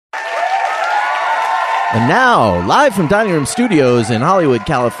And now, live from Dining Room Studios in Hollywood,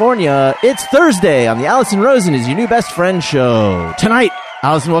 California, it's Thursday on the Allison Rosen is Your New Best Friend show. Tonight,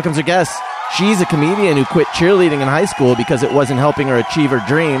 Allison welcomes her guest. She's a comedian who quit cheerleading in high school because it wasn't helping her achieve her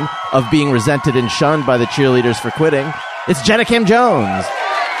dream of being resented and shunned by the cheerleaders for quitting. It's Jenna Kim Jones.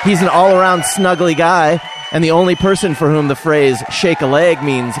 He's an all-around snuggly guy, and the only person for whom the phrase shake a leg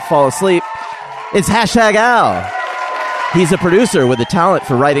means fall asleep. It's hashtag Al. He's a producer with a talent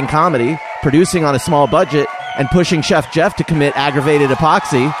for writing comedy, producing on a small budget, and pushing Chef Jeff to commit aggravated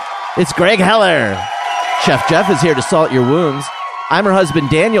epoxy. It's Greg Heller. Chef Jeff is here to salt your wounds. I'm her husband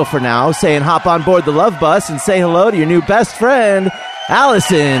Daniel for now, saying hop on board the love bus and say hello to your new best friend,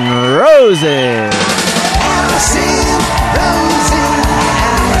 Allison Rosen. Allison Rosen,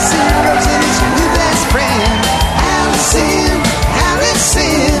 Allison Rosen is your new best friend.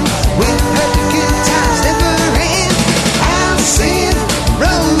 Allison, with her the good times never end. Allison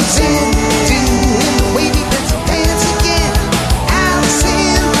Rosen, doing the wavy pencil dance again.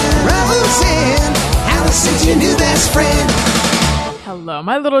 Allison's your new best friend. Hello,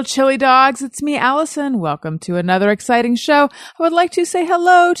 my little chili dogs. It's me, Allison. Welcome to another exciting show. I would like to say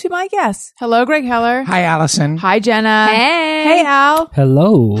hello to my guests. Hello, Greg Heller. Hi, Allison. Hi, Jenna. Hey. Hey, Al.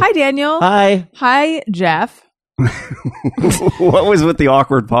 Hello. Hi, Daniel. Hi. Hi, Jeff. What was with the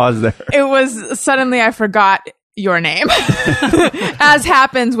awkward pause there? It was suddenly I forgot your name. As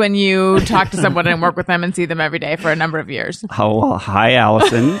happens when you talk to someone and work with them and see them every day for a number of years. Oh, well, hi,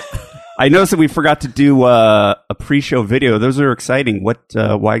 Allison. I noticed that we forgot to do a pre-show video. Those are exciting.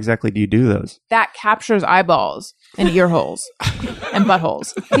 Why exactly do you do those? That captures eyeballs and ear holes and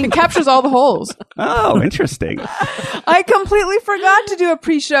buttholes. It captures all the holes. Oh, interesting. I completely forgot to do a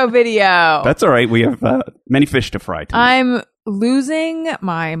pre-show video. That's all right. We have many fish to fry tonight. I'm losing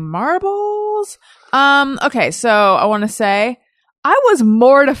my marbles. Okay, so I want to say I was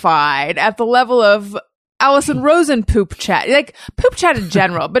mortified at the level of Allison Rosen poop chat, like poop chat in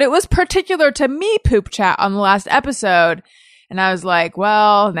general, but it was particular to me poop chat on the last episode. And I was like,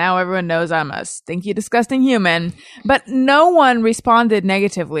 well, now everyone knows I'm a stinky, disgusting human, but no one responded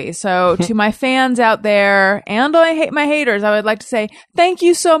negatively. So to my fans out there, and I hate my haters, I would like to say thank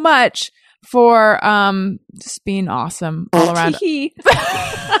you so much for just being awesome all around.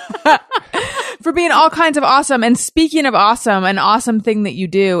 For being all kinds of awesome. And speaking of awesome, an awesome thing that you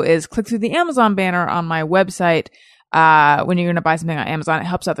do is click through the Amazon banner on my website when you're going to buy something on Amazon. It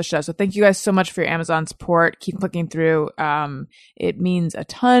helps out the show. So thank you guys so much for your Amazon support. Keep clicking through. It means a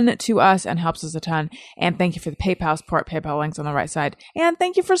ton to us and helps us a ton. And thank you for the PayPal support. PayPal links on the right side. And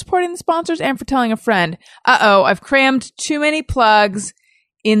thank you for supporting the sponsors and for telling a friend. I've crammed too many plugs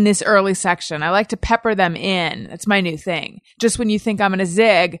in this early section. I like to pepper them in. That's my new thing. Just when you think I'm going to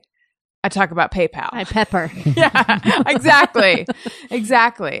zig, I talk about PayPal. I pepper. Yeah, exactly.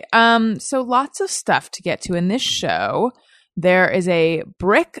 Exactly. So lots of stuff to get to in this show. There is a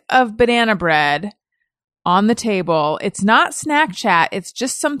brick of banana bread on the table. It's not snack chat. It's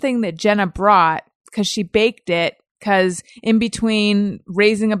just something that Jenna brought because she baked it because in between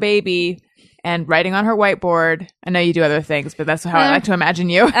raising a baby and writing on her whiteboard. I know you do other things, but that's how I like to imagine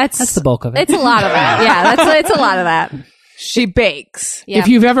you. That's the bulk of it. It's a lot of that. Yeah, it's a lot of that. She bakes. Yeah. If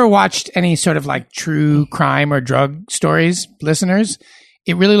you've ever watched any sort of like true crime or drug stories, listeners,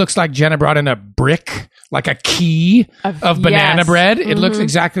 it really looks like Jenna brought in a brick, like a key of banana bread. It looks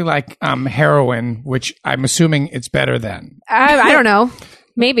exactly like heroin, which I'm assuming it's better than. I don't know.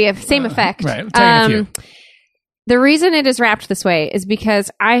 Maybe same effect. Right. I'll tell you in a few. The reason it is wrapped this way is because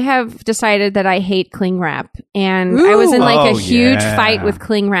I have decided that I hate cling wrap. And I was in like a huge fight with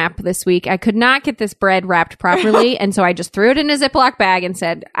cling wrap this week. I could not get this bread wrapped properly. And so I just threw it in a Ziploc bag and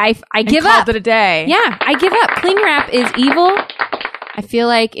said, I give up. Called it a day. Yeah, I give up. Cling wrap is evil. I feel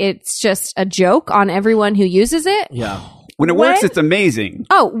like it's just a joke on everyone who uses it. Yeah. When it works, it's amazing.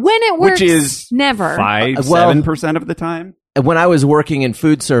 Oh, when it works, which is never 7% of the time. When I was working in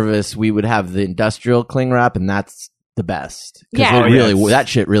food service, we would have the industrial cling wrap, and that's the best. Yeah. That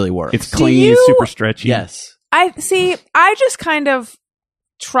shit really works. It's clean, super stretchy. Yes. I just kind of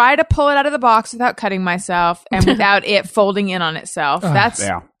try to pull it out of the box without cutting myself and without it folding in on itself. That's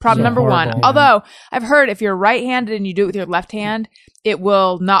problem number one. Horrible. Although I've heard if you're right-handed and you do it with your left hand, it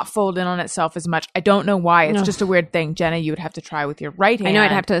will not fold in on itself as much. I don't know why. It's just a weird thing. Jenna, you would have to try with your right hand. I know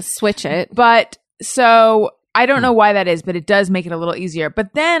I'd have to switch it. But so I don't know why that is, but it does make it a little easier.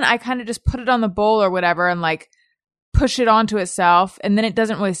 But then I kind of just put it on the bowl or whatever and like push it onto itself, and then it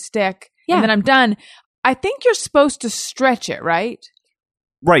doesn't really stick. Yeah. And then I'm done. I think you're supposed to stretch it, right?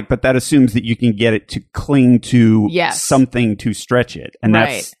 Right, but that assumes that you can get it to cling to something to stretch it. And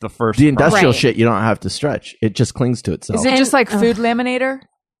that's the first The industrial Right. shit, you don't have to stretch. It just clings to itself. Is it just like food laminator?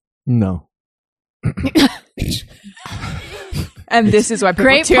 No. And this is why people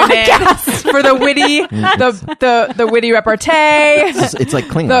Great tune podcast. in for the witty, the witty repartee. It's like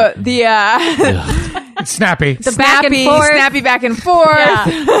cling wrap. It's snappy. The back and Snappy, forth. snappy back and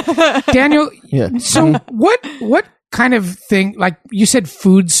forth. Daniel, Yeah. so what kind of thing, like you said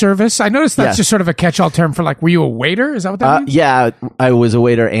food service? I noticed that's Yes. just sort of a catch-all term for like, were you a waiter? Is that what that means? Yeah, I was a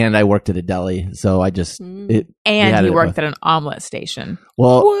waiter and I worked at a deli, so I just And had he it worked at an omelet station.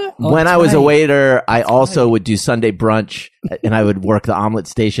 Well, when that's I was a right. waiter, I also would do Sunday brunch, and I would work the omelet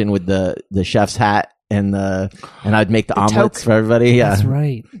station with the chef's hat and I'd make the omelets toque. for everybody. Yeah, That's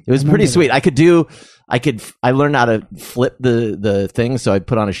right. it was pretty sweet. I learned how to flip the thing, so I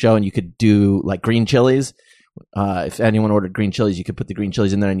put on a show, and you could do like green chilies. If anyone ordered green chilies, you could put the green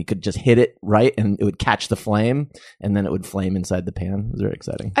chilies in there, and you could just hit it right, and it would catch the flame, and then it would flame inside the pan. It was very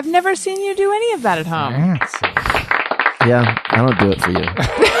exciting. I've never seen you do any of that at home. Yeah, I don't do it for you.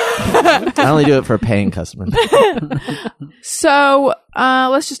 I only do it for paying customers. So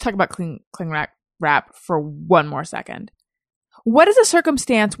let's just talk about cling wrap for one more second. What is a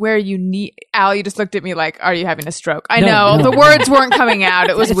circumstance where you need... Al, you just looked at me like, are you having a stroke? I know. No. The words weren't coming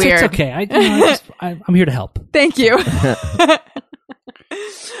out. It was weird. It's okay. I'm here to help. Thank you.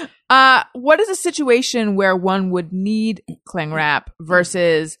 What is a situation where one would need cling wrap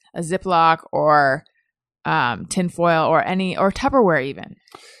versus a Ziploc or tinfoil or Tupperware even?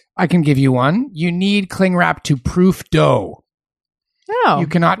 I can give you one. You need cling wrap to proof dough. Oh. You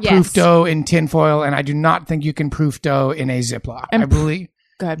cannot Yes. proof dough in tinfoil, and I do not think you can proof dough in a Ziploc. And I believe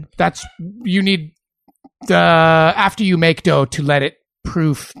Good. you need after you make dough to let it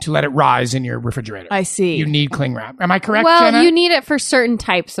rise in your refrigerator. I see. You need cling wrap. Am I correct, Well, Jenna? you need it for certain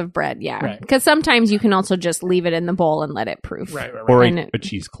types of bread, yeah. Right. Because sometimes you can also just leave it in the bowl and let it proof. Right. Or And a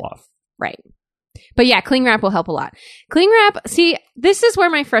cheesecloth. Right. But yeah, cling wrap will help a lot. Cling wrap, see, this is where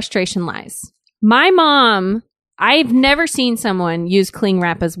my frustration lies. My mom, I've never seen someone use cling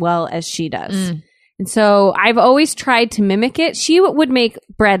wrap as well as she does. And so I've always tried to mimic it. She would make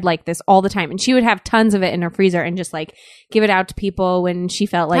bread like this all the time, and she would have tons of it in her freezer and just like give it out to people when she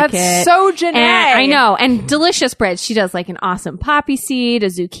felt like That's it. so Jenna. And I know, and delicious bread. She does like an awesome poppy seed, a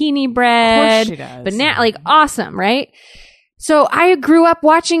zucchini bread, she does. banana, like awesome, right? So I grew up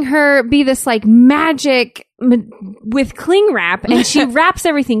watching her be this like magic with cling wrap, and she wraps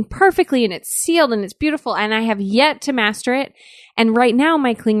everything perfectly, and it's sealed and it's beautiful, and I have yet to master it. And right now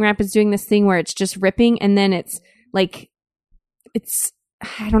my cling wrap is doing this thing where it's just ripping, and then it's like,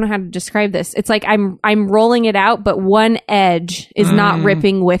 I don't know how to describe this. It's like I'm rolling it out, but one edge is not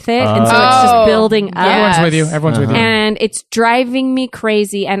ripping with it, and so it's just building up. Yes. Everyone's with you. And it's driving me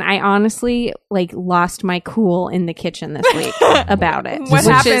crazy. And I honestly like lost my cool in the kitchen this week about it. What which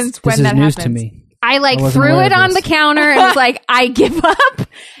happens is- when This is that news happens? to me. I like I wasn't threw aware it of on the this. counter and was like, I give up.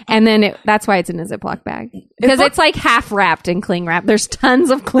 And then that's why it's in a Ziploc bag. Because it's like half wrapped in cling wrap. There's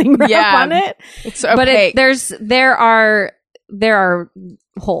tons of cling wrap Yeah. on it. It's But opaque. there are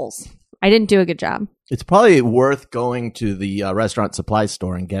holes. I didn't do a good job. It's probably worth going to the restaurant supply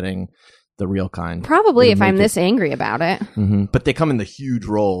store and getting the real kind. Probably They if I'm make it- this angry about it. But they come in the huge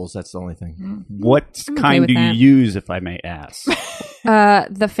rolls. That's the only thing. What I'm okay kind with do you that. use, if I may ask?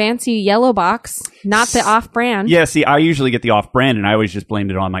 The fancy yellow box, not the off brand. Yeah, see, I usually get the off-brand, and I always just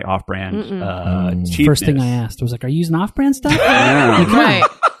blamed it on my off-brand cheapness. First thing I asked was like, "Are you using off-brand stuff?" Yeah. Right.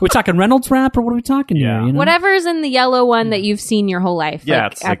 We're talking Reynolds wrap, or what are we talking Yeah. here? You know? Whatever's in the yellow one that you've seen your whole life, Yeah,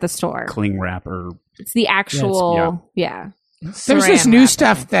 like it's at like the store. Cling wrap or It's the actual, yeah. There's this Saran new wrap.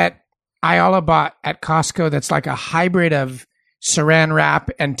 stuff that Ayala bought at Costco that's like a hybrid of saran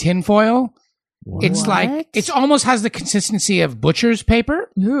wrap and tinfoil. It's like, it almost has the consistency of butcher's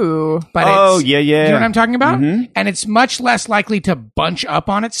paper, Ooh. but it's, yeah. you know what I'm talking about? Mhm. And it's much less likely to bunch up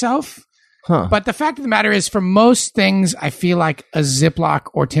on itself. Huh. But the fact of the matter is, for most things, I feel like a Ziploc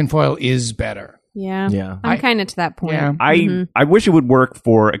or tinfoil is better. Yeah. Yeah. I'm kind of to that point. Yeah. I wish it would work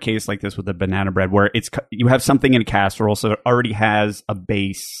for a case like this with the banana bread, where you have something in a casserole, so it already has a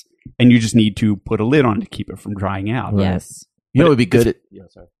base, and you just need to put a lid on to keep it from drying out. Right. Yes. You know, it would be good.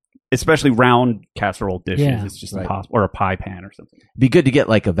 Especially round casserole dishes, Yeah. it's just Right. impossible, or a pie pan or something. Be good to get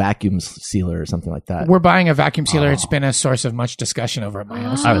like a vacuum sealer or something like that. We're buying a vacuum sealer. It's been a source of much discussion over at my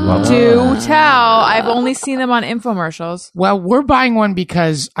house. I would love Do tell. I've only seen them on infomercials. Well, we're buying one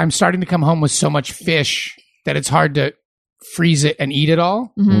because I'm starting to come home with so much fish that it's hard to freeze it and eat it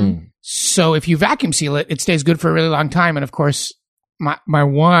all. So if you vacuum seal it, it stays good for a really long time. And of course, my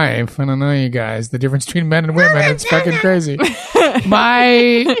wife, I don't know you guys, the difference between men and women, it's fucking crazy.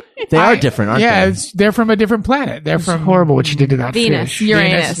 They are different, aren't yeah, they? they're from a different planet. They're from horrible what she did to that Venus. fish.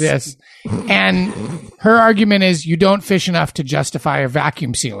 Uranus. Yes. And her argument is you don't fish enough to justify a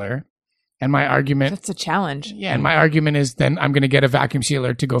vacuum sealer. And my argument, That's a challenge. yeah, and my argument is then I'm going to get a vacuum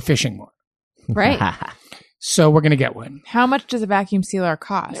sealer to go fishing more. Right. So we're going to get one. How much does a vacuum sealer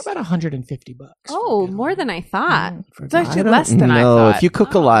cost? About $150. Oh, more than I thought. It's actually less than I thought. If you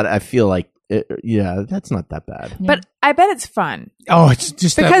cook a lot, I feel like, that's not that bad. But I bet it's fun. Oh, it's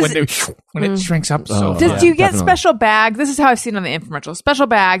just Because- that when it shrinks up so Do fast. you get definitely. special bags? This is how I've seen it on the infomercial. Special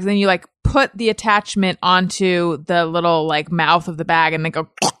bags, and you like put the attachment onto the little like mouth of the bag, and then go.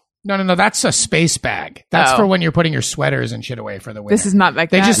 No. That's a space bag. That's Oh. for when you're putting your sweaters and shit away for the winter. This is not like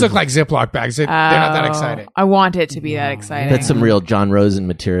They that. just look like Ziploc bags. They're not that Oh, exciting. I want it to be that exciting. That's some real John Rosen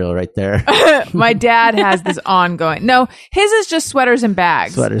material right there. My dad has this ongoing. No, his is just sweaters and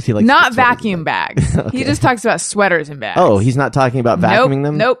bags. Sweaters. He likes not sweaters and vacuum bags. He just talks about sweaters and bags. Oh, he's not talking about vacuuming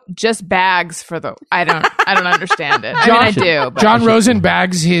them? Nope, just bags for the. I don't understand it. I mean, I do. But John Rosen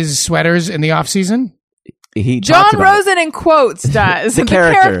bags his sweaters in the off season. He John talks about it. Rosen in quotes does. The the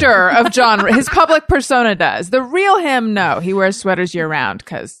character. character of John, his public persona does. The real him, no. He wears sweaters year round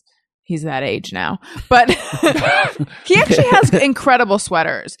because he's that age now. But he actually has incredible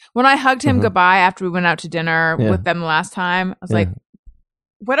sweaters. When I hugged him goodbye after we went out to dinner Yeah. with them the last time, I was like,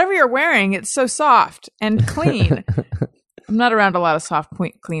 whatever you're wearing, it's so soft and clean. I'm not around a lot of soft,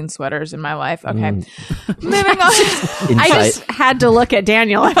 clean sweaters in my life. Okay. Moving on. I Insight. just had to look at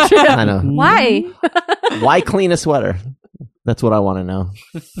Daniel after that. I know. Why? Why clean a sweater? That's what I want to know.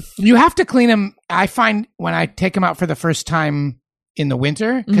 You have to clean them. I find when I take them out for the first time in the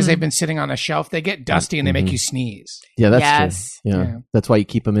winter, because they've been sitting on a shelf, they get dusty and they make you sneeze. Yeah, that's Yes. true. Yeah. That's why you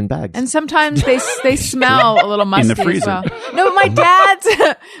keep them in bags. And sometimes they smell a little musty In the freezer. as well. No,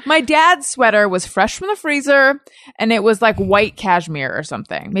 my dad's sweater was fresh from the freezer, and it was like white cashmere or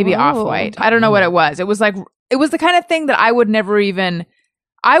something, maybe off white. I don't know what it was. It was the kind of thing that I would never even.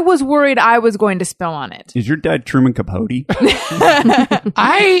 I was worried I was going to spill on it. Is your dad Truman Capote? He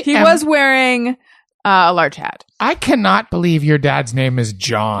was wearing a large hat. I cannot believe your dad's name is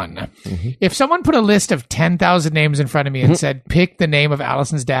John. If someone put a list of 10,000 names in front of me and said, pick the name of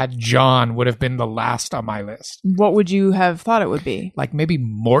Allison's dad, John would have been the last on my list. What would you have thought it would be? Like maybe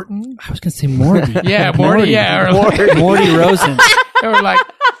Morton? I was going to say Morty. Yeah, Morty. Yeah. Or like, Morty Rosen. or like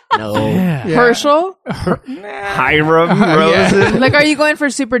no. Yeah. Herschel? Hiram Rosen. Like, are you going for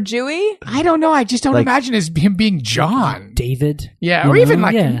super Jewy? I don't know. I just don't Like- imagine him being John. David. Yeah. You Or even know?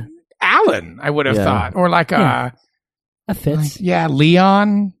 like Yeah. Alan, I would have Yeah. thought. Or like, Yeah. That fits.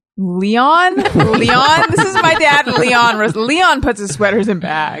 Leon? Leon. Leon? This is my dad and Leon. Leon puts his sweaters in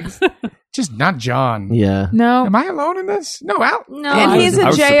bags. Just not John. Yeah. No. Am I alone in this? No, Al. No. And he's I a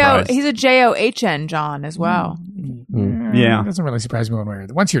was surprised. he's a John John as well. Yeah. It doesn't really surprise me one way or the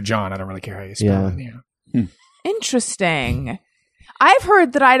other. Once you're John, I don't really care how you spell it. Yeah. Interesting. I've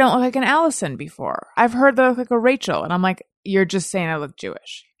heard that I don't look like an Allison before. I've heard that I look like a Rachel, and I'm like, you're just saying I look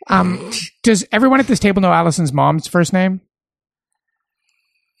Jewish. Does everyone at this table know Allison's mom's first name?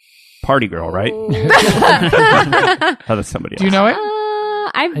 Party girl, right? How does somebody Do you know it?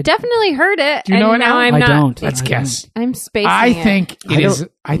 I've definitely heard it. Do you know and it, now Al? I'm I not. don't. Let's I guess. I'm spacing I it. think I it is.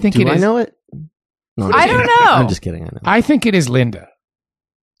 don't- I think Do it I is. know it? No, I'm I just don't kidding. know. I'm just kidding. I know. I think it is Linda.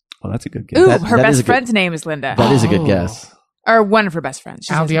 Oh, that's a good guess. Ooh, That- her that is best a good- friend's name is Linda. That is a good guess. Or one of her best friends.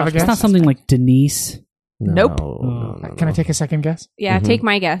 She's Al, do you have a much- guess? It's not something like Denise. No, Nope. no, Can I take a second guess? Yeah, take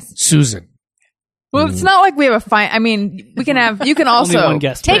my guess. Susan. Well, it's not like we have a fine. I mean, we can have. You can Only also one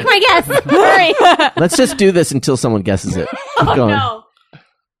guess. Take my guess. Hurry. Let's just do this until someone guesses it. Keep going.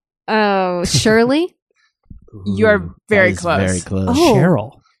 Oh, Shirley? You're That very is close. Very close. Oh.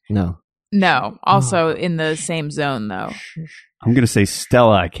 Cheryl. No. No, also in the same zone though. I'm going to say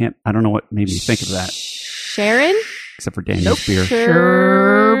Stella. I don't know what made me think of that, Sharon? except for Daniel Spear.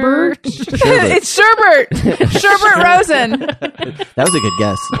 Sherbert? It's Sherbert. Sherbert Rosen. That was a good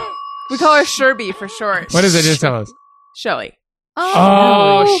guess. We call her Sherby for short. What is it? Just tell us. Shelley.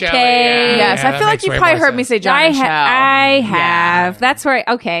 Oh, okay. Shelley. Yeah, Yes, I that feel like makes you way probably more heard me sense. say John and Shell. I have. That's right.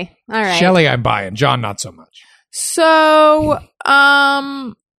 Okay. All right. Shelley, I'm buying. John, not so much. So,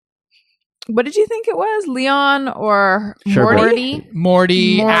 what did you think it was? Leon or Sherbert. Morty?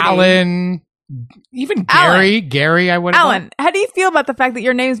 Morty, Alan, even Gary. Gary, I would have. Alan, how do you feel about the fact that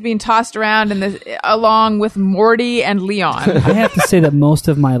your name's being tossed around in this, along with Morty and Leon? I have to say that most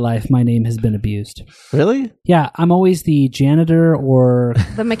of my life, my name has been abused. Really? Yeah, I'm always the janitor or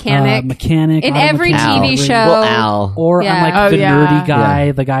The mechanic. mechanic In auto every mechanic. TV show. Well, Al. Or Yeah. I'm like Oh, the yeah. nerdy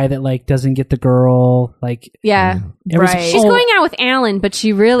guy, the guy that like doesn't get the girl. Like Yeah. every- Right. She's oh, going out with Alan, but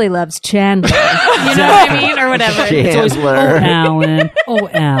she really loves Chandler. You know what I mean? Or whatever. Chandler. Alan. Oh,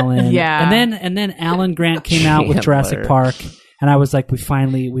 Alan. Yeah. And then Alan Grant came out with Jurassic Chandler. Park, and I was like,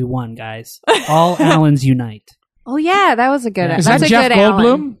 we won, guys. All Allens unite. Oh, yeah. That was a good Is That's that a Jeff good Alan.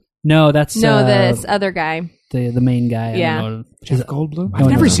 Goldblum? No, that's this other guy. the main guy. Yeah. I don't know. Jeff Goldblum. No, I've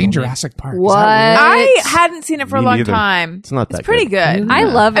never no. seen Jurassic Park. What? I hadn't seen it for a Me long neither. time. It's not that It's pretty good. I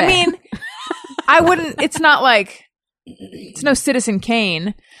love it. I mean, I wouldn't. It's not like it's no Citizen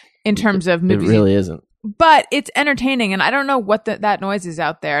Kane in terms of It movies, really isn't. but it's entertaining. And I don't know what that noise is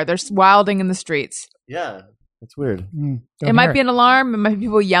out there. There's wilding in the streets. Yeah, it's weird. It might be an alarm. It might be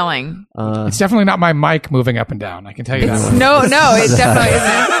people yelling. It's definitely not my mic moving up and down. I can tell you that. One. No, it definitely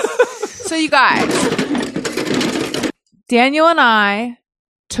isn't. So you guys, Daniel and I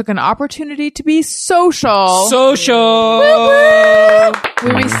took an opportunity to be social.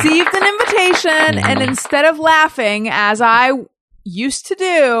 We received an invitation, and instead of laughing, as I used to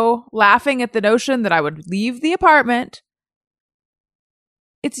do, laughing at the notion that I would leave the apartment,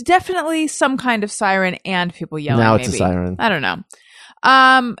 it's definitely some kind of siren and people yelling. Now it's maybe. a siren. I don't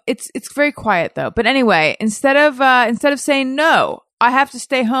know. It's very quiet though. But anyway, instead of saying no, I have to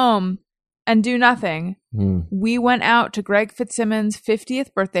stay home and do nothing, we went out to Greg Fitzsimmons'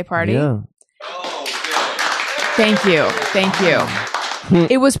 50th birthday party. Yeah. Thank you.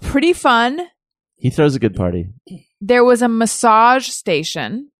 It was pretty fun. He throws a good party. There was a massage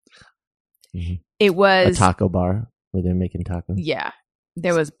station. Mhm. It A was taco bar where they're making tacos. yeah.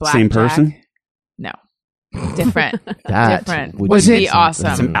 There was blackjack. Same person? No, different. That Different. would Was be it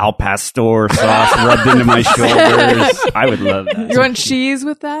awesome? Some al pastor sauce rubbed into my shoulders. I would love that. You want cheese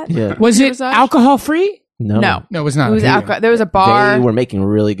with that? Yeah. Was it Massage? alcohol free? No. No. No, it was not. It was Okay. alcohol. There was a bar. They were making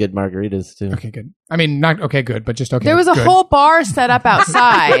really good margaritas too. Okay, good. I mean, not okay, good, but just okay. There was a good. whole bar set up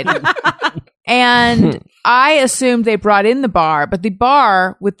outside. And I assumed they brought in the bar, but the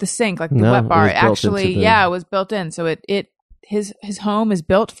bar with the sink, like the No, wet bar, it was built actually, into the- it was built in. So his home is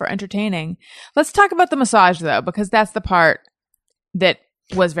built for entertaining. Let's talk about the massage though, because that's the part that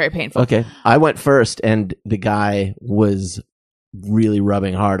was very painful. Okay. I went first and the guy was really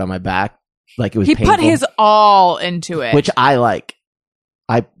rubbing hard on my back. Like it was He painful, put his all into it. which I like.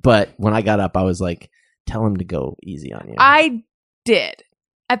 But when I got up, I was like, tell him to go easy on you. I did.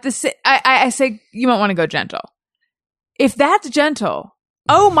 I say you might want to go gentle. If that's gentle,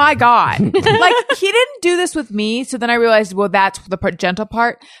 oh my God. Like he didn't do this with me. So then I realized, well, that's the gentle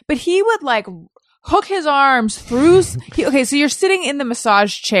part. But he would like hook his arms through. Okay, so you're sitting in the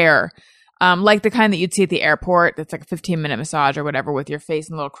massage chair, like the kind that you'd see at the airport. That's like a 15-minute massage or whatever with your face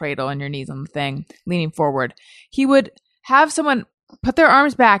in a little cradle and your knees on the thing, leaning forward. He would have someone put their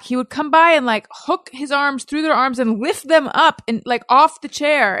arms back. He would come by and like hook his arms through their arms and lift them up and like off the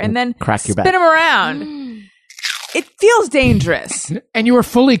chair and then crack your spin back. them around. It feels dangerous. And you were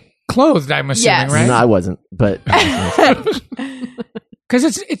fully clothed, I'm assuming, Yes. right? No, I wasn't. But Because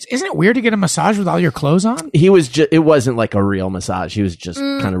it's isn't it weird to get a massage with all your clothes on? he was just. It wasn't like a real massage. He was just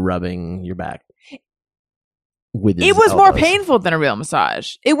kind of rubbing your back. With his It was more elbows. painful than a real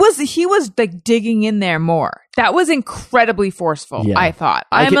massage. He was like digging in there more. That was incredibly forceful, Yeah. I thought.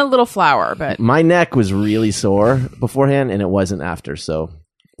 I I'm could- a little flower, but My neck was really sore beforehand, and it wasn't after. So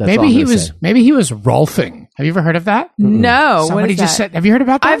that's all Maybe I'm he gonna was say. maybe he was rolfing. Have you ever heard of that? no. what Somebody is just that? said. Have you heard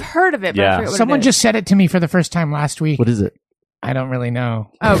about that? I've heard of it, but I Yeah. forget what Someone it is. just said it to me for the first time last week. What is it? I don't really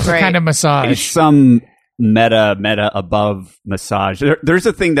know. Oh, It's great. a kind of It's massage. some meta above massage. There's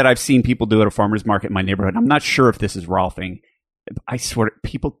a thing that I've seen people do at a farmer's market in my neighborhood. I'm not sure if this is Rolfing. I swear,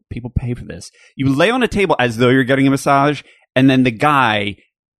 people pay for this. You lay on a table as though you're getting a massage, and then the guy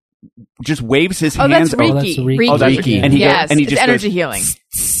just waves his Oh, hands. that's Oh, that's Reiki. Reiki. Oh, that's Reiki. And he Yes, goes, and he it's just energy goes, healing.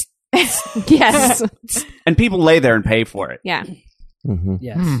 Yes. and people lay there and pay for it. Yeah. Mm-hmm.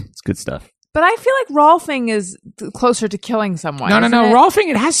 Yes. It's good stuff. But I feel like Rolfing is closer to killing someone. No. isn't it? Rolfing.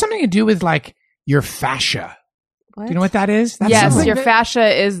 It has something to do with like your fascia. Do you know what that is? That's Yes, something your that-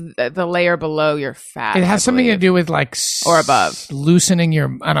 fascia is the layer below your fat. It I has something to believe. do with like Or above. loosening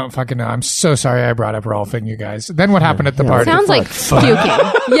your. I don't fucking know. I'm so sorry I brought up Rolfing, you guys. Then what happened at the Yeah. party? Sounds like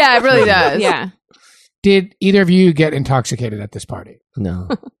puking. Yeah, it really does. Yeah. Did either of you get intoxicated at this party? No,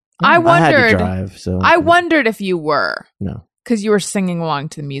 I I had to wondered. drive. So I wondered if you were, No. because you were singing along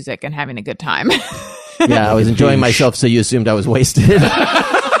to the music and having a good time. Yeah, I was enjoying myself. So you assumed I was wasted.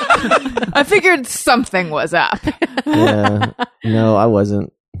 I figured something was up. Yeah. No, I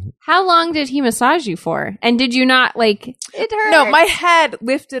wasn't. How long did he massage you for? And did you not like it hurt? No, my head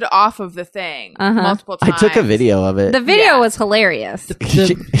lifted off of the thing multiple I times. took a video of it. the video Yeah. was hilarious.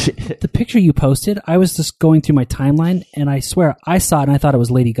 The picture you posted, I was just going through my timeline, and I swear I saw it, and I thought it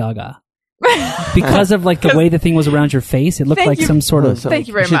was Lady Gaga because of like the way the thing was around your face. It looked Thank like you. some sort of. Thank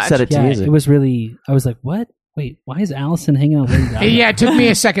you very should much. set it to Yeah, music. it was really. I was like, what? Wait, why is Allison hanging out with Lady Gaga? Yeah, it took me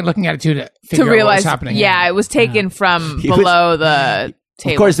a second looking at it too to figure to out what realize, was happening. yeah, it was taken from He was- below the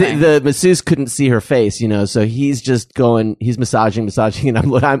table. Of course, thing. the masseuse couldn't see her face, so he's just going, he's massaging,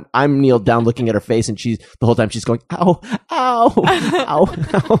 and I'm kneeled down looking at her face, and the whole time she's going, ow, ow, ow,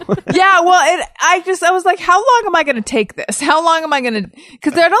 ow. Yeah, well, I was like, how long am I going to take this? How long am I going to?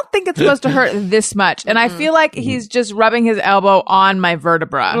 Because I don't think it's supposed to hurt this much, and I feel like he's just rubbing his elbow on my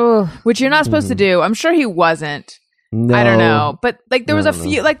vertebra, which you're not supposed to do. I'm sure he wasn't. No. I don't know, but like there was a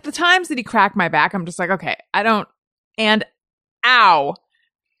few, like the times that he cracked my back, I'm just like, okay, I don't, and ow.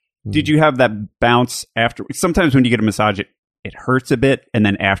 Did you have that bounce after? Sometimes when you get a massage, it hurts a bit, and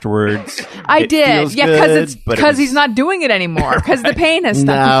then afterwards, I it did. feels Yeah, good, because he's not doing it anymore. Because the pain has stopped.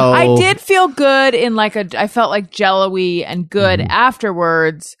 No. I did feel good in I felt like jello-y and good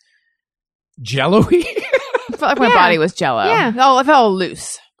afterwards. Jello-y? I felt like my body was jello. Yeah. Oh, I felt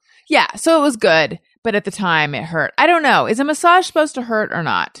loose. Yeah, so it was good, but at the time it hurt. I don't know. Is a massage supposed to hurt or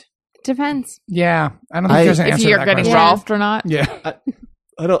not? Depends. Yeah. I don't think there's an If answer you're to that getting question. Rolfed or not? Yeah.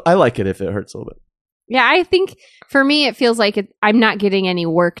 I like it if it hurts a little bit. Yeah, I think for me, it feels like I'm not getting any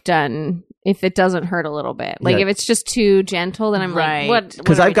work done if it doesn't hurt a little bit. Like Yeah. if it's just too gentle, then I'm Right. like, what?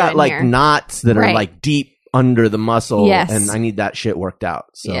 Because I've got like knots that are Right. like deep under the muscle, Yes. and I need that shit worked out.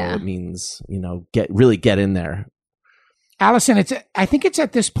 So Yeah. it means, get in there. Allison, I think it's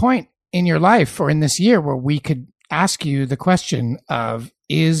at this point in your life or in this year where we could ask you the question of,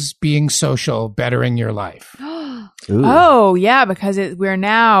 is being social bettering your life? Ooh. Oh, yeah, because we're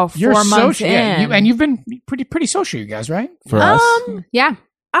now 4 months social, in. yeah, and you've been pretty social, you guys, right? For us. Yeah.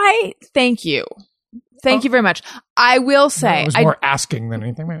 I thank you. Thank you very much. I will say, It was more asking than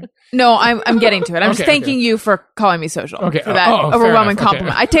anything. Maybe. no, I'm getting to it. I'm just Okay, thanking you for calling me social. Okay. For that Oh, fair overwhelming enough. Okay.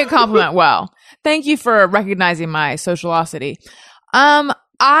 compliment. I take a compliment well. Thank you for recognizing my socialosity.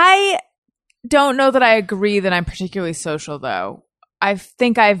 I don't know that I agree that I'm particularly social, though. I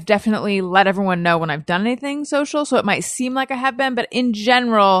think I've definitely let everyone know when I've done anything social, so it might seem like I have been, but in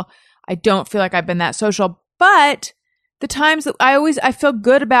general, I don't feel like I've been that social. But the times that I feel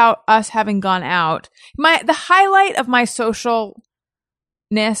good about us having gone out. The highlight of my socialness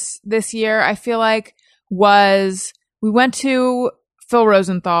this year, I feel like, was we went to Phil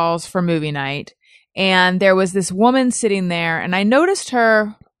Rosenthal's for movie night, and there was this woman sitting there, and I noticed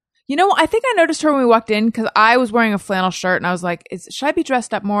her. I think I noticed her when we walked in because I was wearing a flannel shirt and I was like, should I be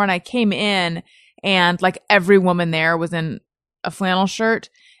dressed up more? And I came in and like every woman there was in a flannel shirt.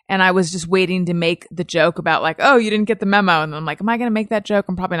 And I was just waiting to make the joke about like, oh, you didn't get the memo. And I'm like, am I going to make that joke?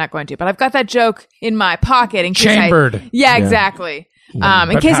 I'm probably not going to, but I've got that joke in my pocket in case Chambered. Yeah, exactly. In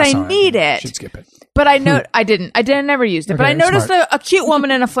But case pass I on need You it. should skip it. But I never used it. But Okay, I noticed smart. a cute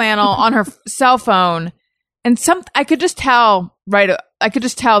woman in a flannel on her cell phone, and I could just tell that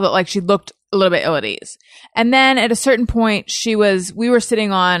like she looked a little bit ill at ease. And then at a certain point, Daniel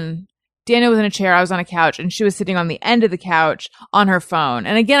was in a chair, I was on a couch, and she was sitting on the end of the couch on her phone.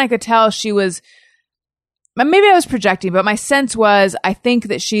 And again, I could tell she was, maybe I was projecting, but my sense was, I think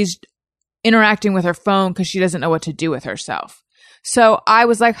that she's interacting with her phone because she doesn't know what to do with herself. So I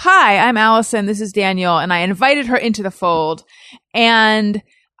was like, hi, I'm Allison. This is Daniel. And I invited her into the fold. And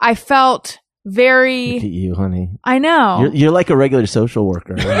I felt very... Look at you, honey. I know. You're like a regular social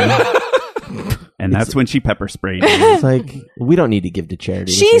worker. Right? And that's when she pepper sprayed. It's like, we don't need to give to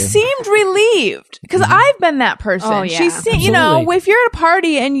charity. She seemed relieved because I've been that person. Oh, yeah. She Absolutely. if you're at a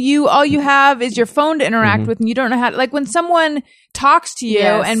party and all you have is your phone to interact with and you don't know how to, like when someone talks to you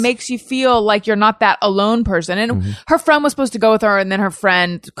Yes. and makes you feel like you're not that alone person. And her friend was supposed to go with her and then her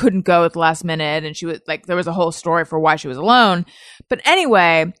friend couldn't go at the last minute. And she was like, there was a whole story for why she was alone. But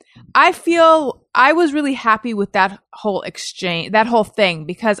anyway, I feel I was really happy with that whole exchange, that whole thing,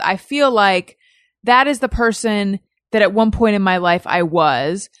 because I feel like that is the person that at one point in my life I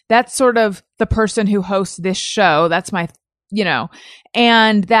was. That's sort of the person who hosts this show. That's my,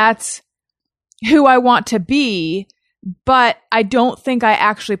 and that's who I want to be. But I don't think I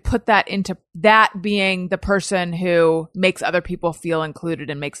actually put that into that being the person who makes other people feel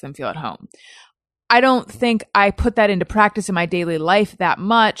included and makes them feel at home. I don't think I put that into practice in my daily life that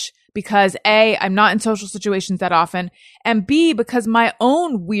much because A, I'm not in social situations that often, and B, because my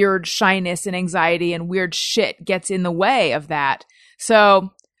own weird shyness and anxiety and weird shit gets in the way of that.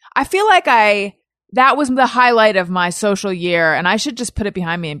 So I feel like that was the highlight of my social year, and I should just put it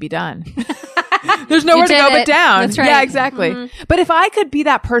behind me and be done. There's nowhere to did go it. but down. That's right. Yeah, exactly. But if I could be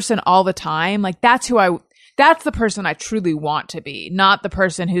that person all the time, like that's the person I truly want to be, not the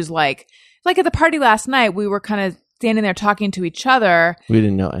person who's like at the party last night, we were kind of standing there talking to each other. We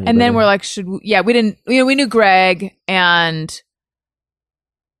didn't know anybody. And then we're like, we didn't, we knew Greg, and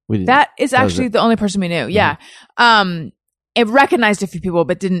We didn't. that is That was actually it. the only person we knew. Yeah. recognized a few people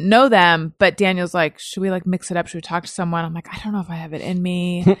but didn't know them. But Daniel's like, should we like mix it up? Should we talk to someone? I'm like, I don't know if I have it in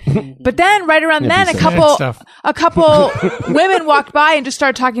me. But then right around then, a couple women walked by and just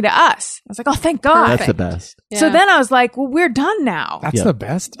started talking to us. I was like, oh, thank God. That's the best. Yeah. So then I was like, well, we're done now. That's the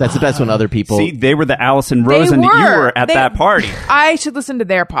best. That's the best when other people... See, they were the Allison Rosen. You were at that party. I should listen to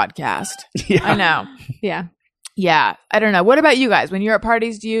their podcast. Yeah. I know. Yeah. Yeah. I don't know. What about you guys? When you're at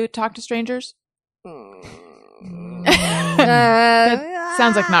parties, do you talk to strangers?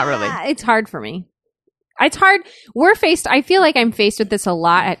 Sounds like not really. It's hard for me. It's hard. I feel like I'm faced with this a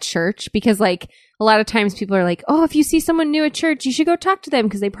lot at church because like a lot of times people are like, oh, if you see someone new at church, you should go talk to them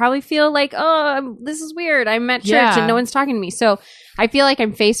because they probably feel like, oh, this is weird. I'm at church and no one's talking to me. So I feel like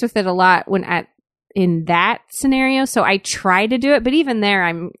I'm faced with it a lot in that scenario. So I try to do it, but even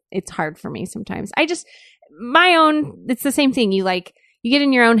there, it's hard for me sometimes. It's the same thing. You get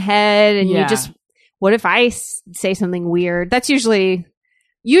in your own head and you just, what if I say something weird? That's usually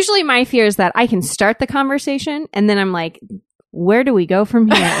my fear is that I can start the conversation and then I'm like, where do we go from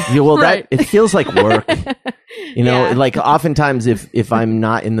here? Yeah, well, right. It feels like work. Like oftentimes if I'm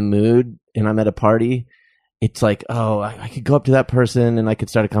not in the mood and I'm at a party, it's like, oh, I could go up to that person and I could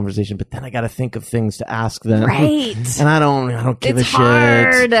start a conversation, but then I got to think of things to ask them. Right. And I don't give a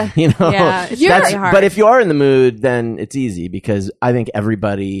hard. shit. Yeah, it's very hard. But if you are in the mood, then it's easy because I think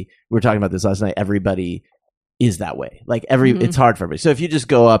we were talking about this last night, everybody is that way. Like it's hard for everybody. So if you just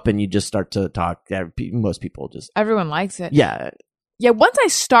go up and you just start to talk, most people just... Everyone likes it. Yeah. Yeah. Once I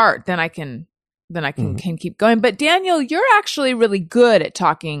start, then I can can keep going. But Daniel, you're actually really good at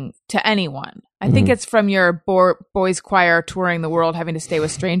talking to anyone. I think it's from your boys choir touring the world, having to stay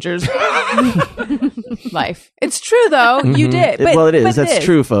with strangers life. It's true though. You did. It is. That's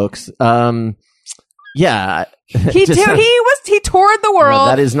true, folks. Yeah. He toured the world. No,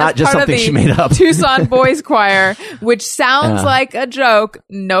 that is not just something she made up. Tucson Boys Choir, which sounds like a joke.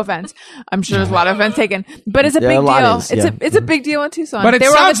 No offense. I'm sure there's a lot of offense taken, but it's a big deal. It's a big deal in Tucson. But it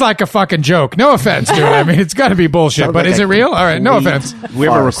sounds like a fucking joke. No offense, dude. I mean, it's got to be bullshit. But is it real? All right. No offense. We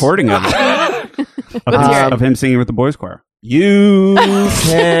have a recording of it. of him singing with the boys choir. You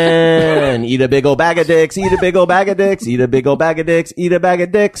can eat a big old bag of dicks, eat a big old bag of dicks, eat a big old bag of dicks, eat a bag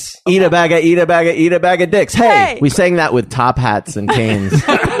of dicks, eat a bag of dicks. Hey! We sang that with top hats and canes with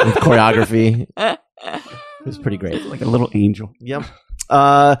choreography. It was pretty great. Like a little angel. Yep.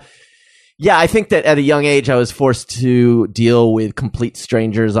 Yeah, I think that at a young age I was forced to deal with complete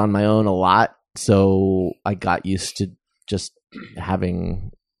strangers on my own a lot. So I got used to just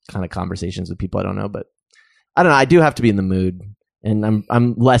having kind of conversations with people I don't know, but I don't know. I do have to be in the mood, and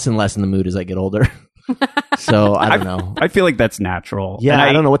I'm less and less in the mood as I get older. So I don't know. I feel like that's natural. Yeah, and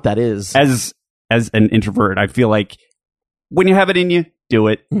I don't know what that is. As an introvert, I feel like when you have it in you, do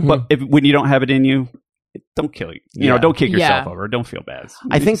it. But when you don't have it in you, don't kill you. Don't kick yourself over. Don't feel bad.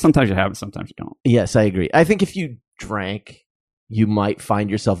 I think sometimes you have it, sometimes you don't. Yes, I agree. I think if you drank, you might find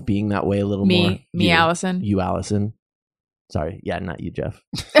yourself being that way a little more. Me, Allison. You, Allison. Sorry. Yeah, not you, Jeff.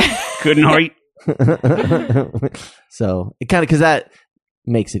 Good night. So it kind of, because that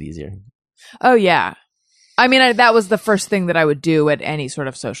makes it easier. Oh yeah, I mean that was the first thing that I would do at any sort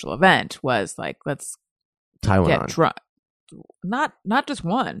of social event was like, let's get drunk. Not just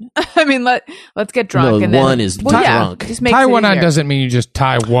one. I mean let's get drunk. No, and one then, is drunk. Just makes tie it one on easier. doesn't mean you just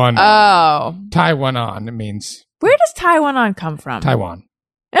tie one. Oh, tie one on. It means where does tie one on come from? Taiwan.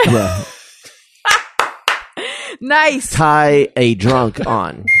 Yeah. Nice. Tie a drunk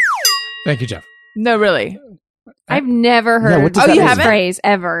on. Thank you, Jeff. No, really. I've never heard this phrase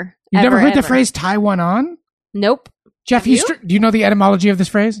ever. You've never heard the phrase tie one on? Nope. Jeff, do you know the etymology of this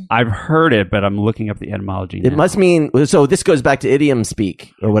phrase? I've heard it, but I'm looking up the etymology now. It must mean, so this goes back to idiom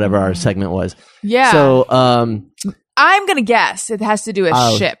speak or whatever our segment was. Yeah. So I'm going to guess it has to do with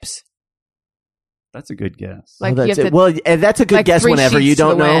ships. That's a good guess. Like that's you have it. And that's a good guess whenever you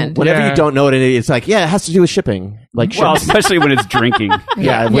don't know. Wind. Whenever you don't know what it is, it's like, yeah, it has to do with shipping. Like well, especially when it's drinking.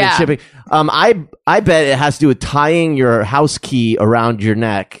 When it's shipping. I bet it has to do with tying your house key around your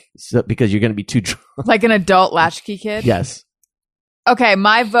neck because you're going to be too drunk. Like an adult latchkey kid? Yes. Okay,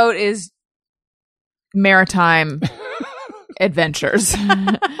 my vote is maritime adventures.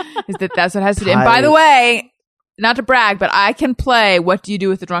 That's what it has to do. And by the way, not to brag, but I can play What Do You Do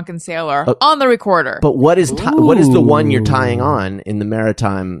with the Drunken Sailor on the recorder. But what is the one you're tying on in the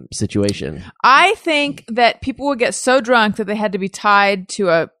maritime situation? I think that people would get so drunk that they had to be tied to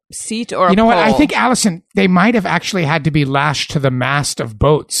a seat or a know pole. what? I think, Allison, they might have actually had to be lashed to the mast of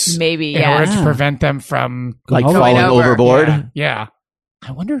boats. Maybe, in order to prevent them from like falling overboard. Yeah.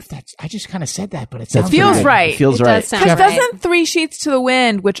 I wonder if that's. I just kind of said that, but it That sounds feels right. It feels It right. does sound Because right. doesn't 3 sheets to the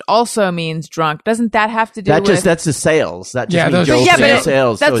wind, which also means drunk, doesn't that have to do with... That's the sales. That just Yeah, means those- Joe Yeah, but saying it-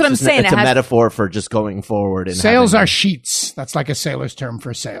 sales. that's so what I'm it's just- saying. It's It a has- metaphor for just going forward. And Sales having- are sheets. That's like a sailor's term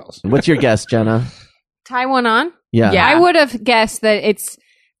for sales. What's your guess, Jenna? Tie one on? Yeah. Yeah. I would have guessed that it's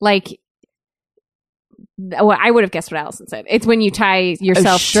like. Well, I would have guessed what Allison said. It's when you tie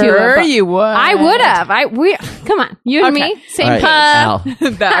yourself to Sure a you would. I would have. Come on, you and Okay. me, same All right,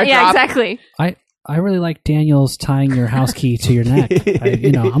 pub. Al. Yeah, exactly. I really like Daniel's tying your house key to your neck. I'm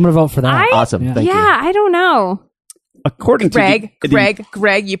going to vote for that. Awesome. Yeah. Thank you. Yeah, I don't know. According to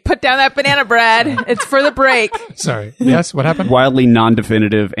Greg, you put down that banana bread. It's for the break. Sorry. Yes. What happened? wildly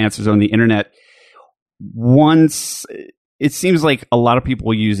non-definitive answers on the internet, once it seems like a lot of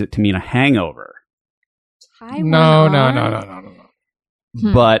people use it to mean a hangover, Tie one No. on.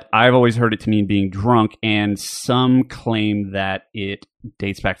 but I've always heard it to mean being drunk, and some claim that it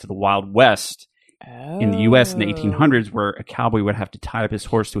dates back to the Wild West in the U.S. in the 1800s, where a cowboy would have to tie up his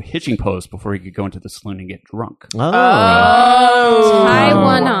horse to a hitching post before he could go into the saloon and get drunk. Oh. Tie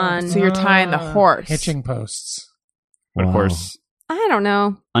one on. So you're tying the horse. Hitching posts. But of Wow. course, I don't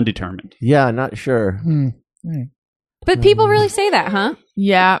know. undetermined. Yeah, not sure. But people really say that, huh?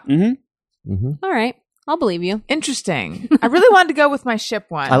 Yeah. Mm-hmm. All right. I'll believe you. Interesting. I really wanted to go with my ship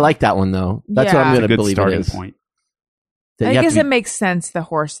one. I like that one, though. That's what Yeah. I'm It's going a to good believe it starting is. point. That I you have guess to it makes sense, the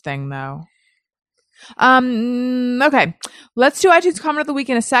horse thing, though. Okay. Let's do iTunes comment of the week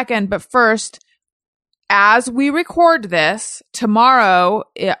in a second. But first, as we record this, tomorrow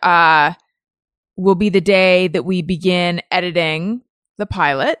will be the day that we begin editing the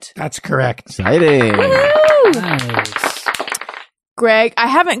pilot. That's correct. exciting. Nice. Greg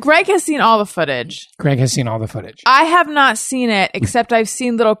has seen all the footage. Greg has seen all the footage. I have not seen it, except I've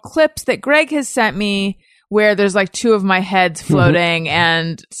seen little clips that Greg has sent me where there's like 2 of my heads floating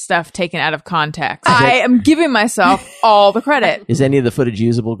and stuff taken out of context. I am giving myself all the credit. Is any of the footage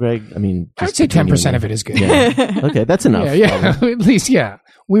usable, Greg? I mean, I would just say between you 10% and of me. it is good. Yeah. Okay, that's enough. Yeah. At least, yeah.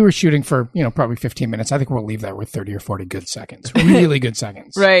 We were shooting for, probably 15 minutes. I think we'll leave that with 30 or 40 good seconds. Really good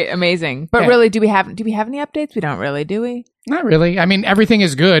seconds. Right, amazing. But Yeah. really, do we have any updates? We don't really, do we? Not really. I mean, everything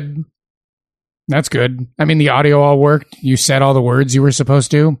is good. That's good. I mean, the audio all worked. You said all the words you were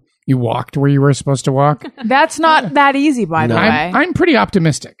supposed to. You walked where you were supposed to walk. That's not that easy, by the No. way. I'm pretty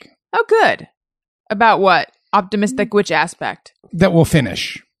optimistic Oh, good. About what? Optimistic which aspect? that we'll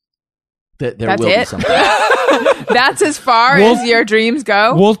finish. There That's will be it? something. That's as far as your dreams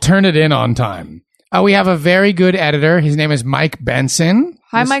go? We'll turn it in on time. We have a very good editor. His name is Mike Benson.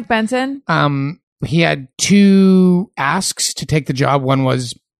 Hi, Mike Benson. He had 2 asks to take the job. One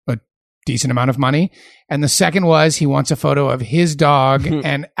was a decent amount of money. And the second was he wants a photo of his dog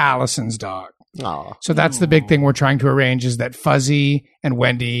and Allison's dog. Aw. So that's the big thing we're trying to arrange, is that Fuzzy and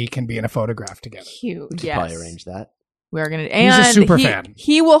Wendy can be in a photograph together. Cute. Yes. Probably arrange that. We're gonna. He's And a super fan.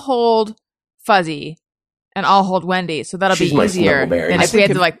 He will hold Fuzzy, and I'll hold Wendy. So that'll She's be my easier snuggleberry. than I if we think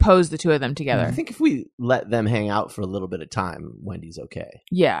had if- to like pose the 2 of them together. I think if we let them hang out for a little bit of time, Wendy's okay.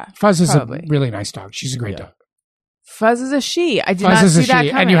 Yeah, Fuzz is probably. a really nice dog. She's a great Yeah. dog. Fuzz is a she. I did Fuzz not is see a that she.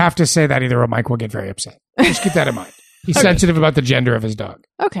 coming. And you have to say that either or Mike will get very upset. Just keep that in mind. He's sensitive about the gender of his dog.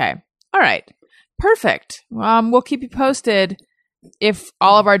 Okay. All right. Perfect. We'll keep you posted if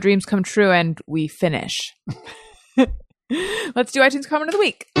all of our dreams come true and we finish. Let's do iTunes comment of the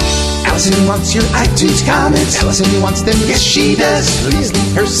week. Allison wants your iTunes comments. Allison wants them, yes she does. Please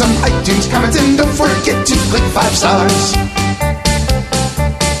leave her some iTunes comments and don't forget to click 5 stars.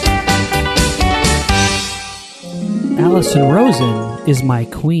 Allison Rosen is my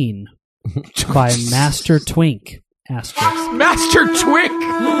queen by Master Twink. Asterisk. Master Twink!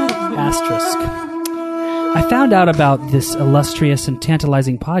 Asterisk. I found out about this illustrious and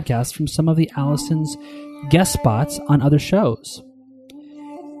tantalizing podcast from some of the Allison's guest spots on other shows.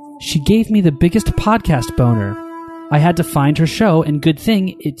 She gave me the biggest podcast boner. I had to find her show, and good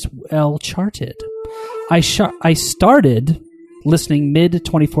thing it's well charted. I started listening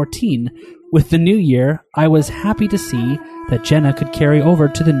mid-2014. With the new year, I was happy to see that Jenna could carry over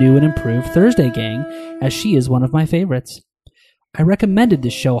to the new and improved Thursday gang, as she is one of my favorites. I recommended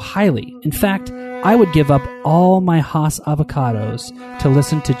this show highly. In fact, I would give up all my Haas avocados to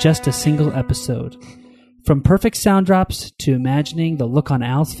listen to just a single episode. From perfect sound drops to imagining the look on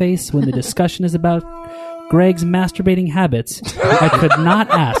Al's face when the discussion is about Greg's masturbating habits, I could not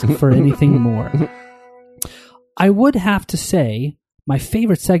ask for anything more. I would have to say my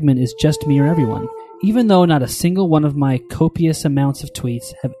favorite segment is Just Me or Everyone, even though not a single one of my copious amounts of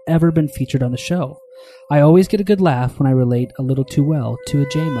tweets have ever been featured on the show. I always get a good laugh when I relate a little too well to a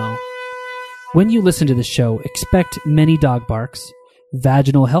JMO. When you listen to the show, expect many dog barks,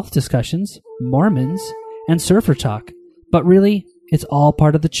 vaginal health discussions, Mormons, and surfer talk. But really, it's all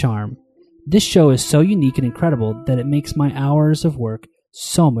part of the charm. This show is so unique and incredible that it makes my hours of work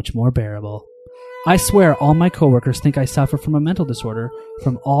so much more bearable. I swear all my coworkers think I suffer from a mental disorder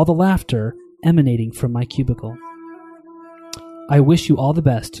from all the laughter emanating from my cubicle. I wish you all the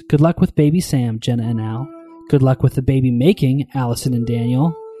best. Good luck with baby Sam, Jenna and Al. Good luck with the baby making, Allison and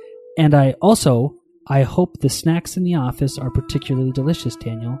Daniel. And I hope the snacks in the office are particularly delicious,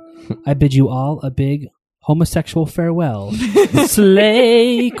 Daniel. I bid you all a big homosexual farewell.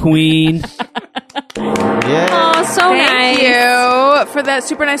 Slay Queen. Yeah. Oh, so Thank nice. you for that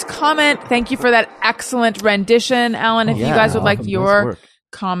super nice comment. Thank you for that excellent rendition, Alan. If you guys would like Nice your work.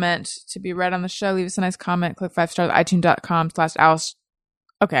 comment to be read on the show, leave us a nice comment. Click 5 stars, itunes.com/Alice.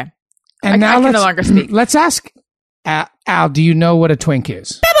 Okay. And I now can let's, no longer speak. Let's ask Al, do you know what a twink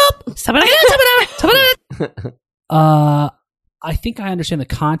is? I think I understand the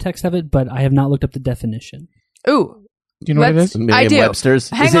context of it, but I have not looked up the definition. Ooh. Do you know what it Let's- is? I do. Merriam-Webster's?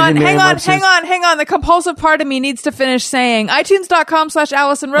 Hang Is it on. in Merriam-Webster's? Hang on. The compulsive part of me needs to finish saying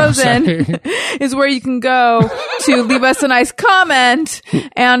itunes.com/Allison Rosen is where you can go to leave us a nice comment.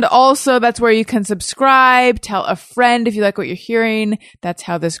 And also that's where you can subscribe, tell a friend if you like what you're hearing. That's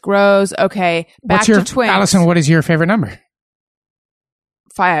how this grows. Okay. Back What's your, to twins. Allison, what is your favorite number?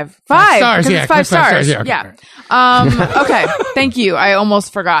 5 stars, 'cause yeah, it's 5 click 5 stars, stars. yeah, okay. Okay. Thank you. I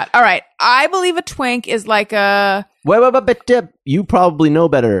almost forgot. All right. I believe a twink is like a, Wait, you probably know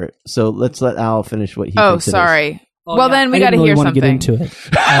better. So let's let Al finish what he oh, thinks it is. sorry. Oh, well, yeah. then we I got to didn't really hear want something. to get into it.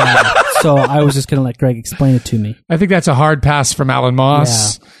 So I was just going to let Greg explain it to me. I think that's a hard pass from Alan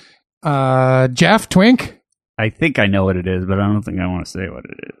Moss. Jeff, twink? I think I know what it is, but I don't think I want to say what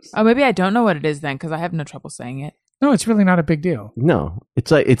it is. Oh, maybe I don't know what it is then because I have no trouble saying it. No, it's really not a big deal. No,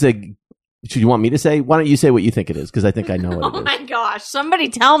 it's a. Should you want me to say? Why don't you say what you think it is? Because I think I know what it Oh is. my gosh! Somebody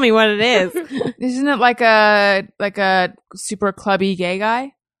tell me what it is. Isn't it like a super clubby gay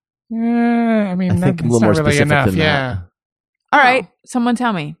guy? I mean, I think that's a little not more really specific enough. than Yeah. that. All right, someone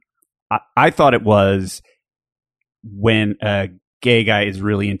tell me. I thought it was when a gay guy is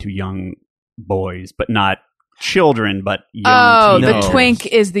really into young boys, but not children, but young Oh, the teenagers. twink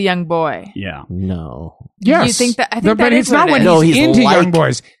is the young boy. Yeah. No. Yes. You think that? I think but that it's is what not it when is. No, he's he's into like- young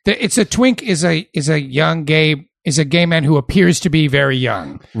boys. It's a twink is a young gay man who appears to be very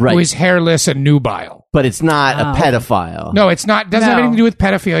young, Right. who is hairless and nubile. But it's not Oh. a pedophile. No, it's not. Doesn't have No. anything to do with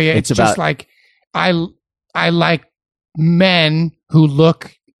pedophilia. It's It's just about- like I like men who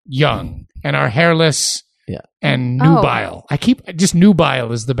look young and are hairless Yeah. and Oh. nubile. I keep just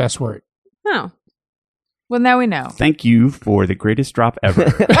nubile is the best word. Oh. Well, now we know. Thank you for the greatest drop ever.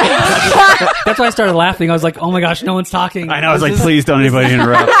 That's why I started laughing. I was like, oh my gosh, no one's talking. I know. I was like, please don't anybody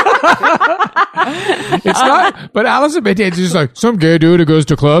interrupt. It's not. But Allison maintains it's just like some gay dude who goes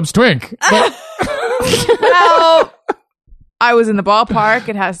to clubs, twink. But Well, I was in the ballpark.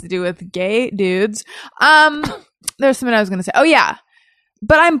 It has to do with gay dudes. There's something I was going to say. Oh yeah,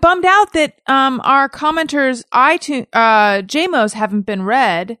 but I'm bummed out that our commenters JMOs haven't been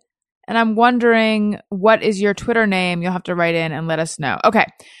read, and I'm wondering what is your Twitter name. You'll have to write in and let us know. Okay,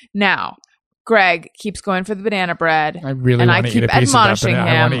 now Greg keeps going for the banana bread, I really and I want to keep eat a piece of that admonishing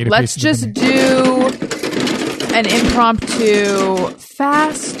banana. I want to him. eat a Let's piece of just the banana. do an impromptu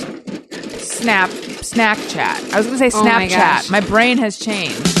fast snack chat. I was going to say Oh my Snapchat. gosh. My brain has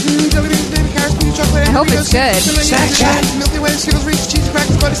changed. I hope it's good. Snack chat. Milky Way, Skittles, Reese's, cheese,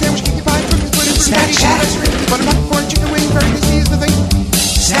 crackers, butter sandwich, cookie pie, cookies, pudding, snack chat. Butter popcorn, chicken wings, very tasty is the thing.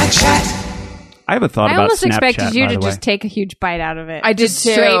 Snack chat. I have a thought I about almost Snapchat, expected you by to the way. just take a huge bite out of it. I did Just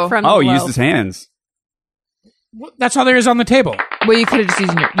too. Straight from Oh, the use loaf. his hands. That's all there is on the table. Well, you could have just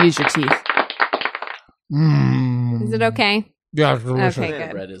used your teeth. Is it okay? Yeah, it's delicious. Okay, Banana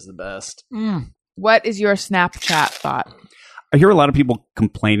good. bread is the best. What is your Snapchat thought? I hear a lot of people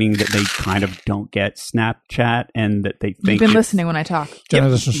complaining that they kind of don't get Snapchat and that they You've think been it's- listening when I talk. Jenna,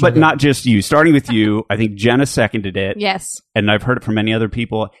 this is so But good. not just you. Starting with you, I think Jenna seconded it. Yes. And I've heard it from many other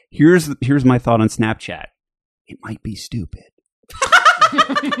people. Here's my thought on Snapchat. It might be stupid.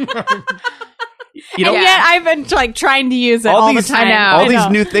 You know, And yet I've been like trying to use it all the time. all I these know.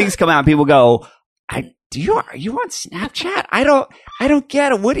 new things come out. And people go, are you on Snapchat? I don't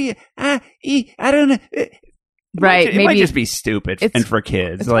get it. What do you? I don't know. Right, It might maybe just be stupid it's- and for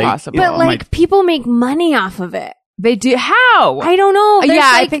kids. it's like, possible. you But know, like people make money off of it. They do. How? I don't know. There's,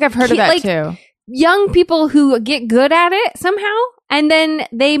 yeah, I like, think I've heard of that like, too. Young people who get good at it somehow, and then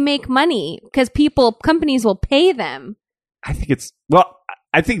they make money because companies will pay them. I think it's well.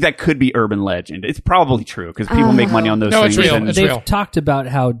 I think that could be urban legend. It's probably true because people make money on those No, things. it's real. and- It's They've real. talked about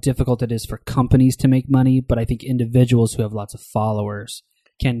how difficult it is for companies to make money, but I think individuals who have lots of followers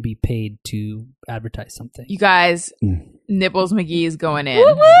can be paid to advertise something. You guys, Nibbles McGee is going in.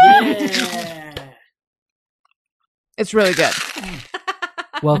 It's really good.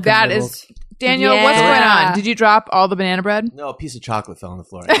 Welcome, That Nibbles. is Daniel. What's Yeah. going on? Did you drop all the banana bread? No, a piece of chocolate fell on the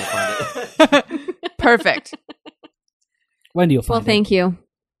floor. I can't find it. Perfect. Wendy will find Well, thank you.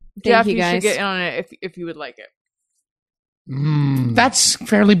 Jeff, Thank you you should guys. get in on it if you would like it. That's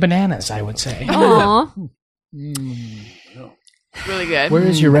fairly bananas, I would say. Aw. It's really good. Where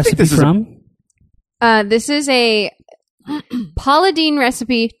is your recipe this is a- from? This is a Paula Deen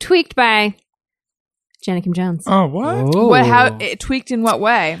recipe tweaked by Jenna Kim Jones. Oh, what? Oh. What? How it tweaked in what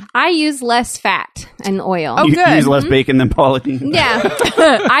way? I use less fat and oil. Oh, You good. use less bacon than Pauline. Yeah.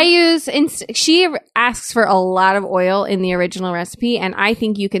 I use, she asks for a lot of oil in the original recipe, and I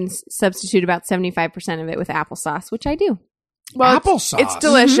think you can substitute about 75% of it with applesauce, which I do. Well, Applesauce. It's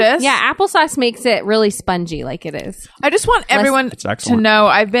delicious. Yeah, applesauce makes it really spongy like it is. I just want everyone It's to excellent. know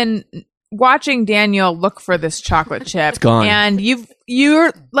I've been watching Daniel look for this chocolate chip. It's gone. And you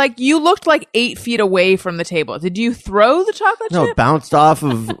looked like 8 feet away from the table. Did you throw the chocolate No, chip? it bounced off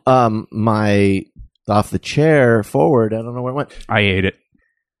of off the chair forward. I don't know where it went. I ate it.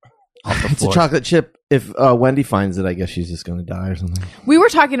 It's a chocolate chip. If Wendy finds it, I guess she's just going to die or something. We were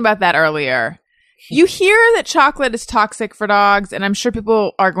talking about that earlier. You hear that chocolate is toxic for dogs, and I'm sure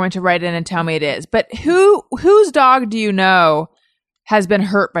people are going to write in and tell me it is. But whose dog do you know has been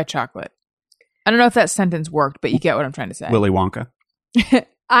hurt by chocolate? I don't know if that sentence worked, but you get what I'm trying to say. Willy Wonka.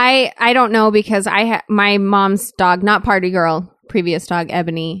 I don't know because my mom's dog, not Party Girl, previous dog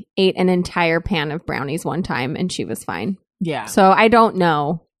Ebony, ate an entire pan of brownies one time and she was fine. Yeah. So I don't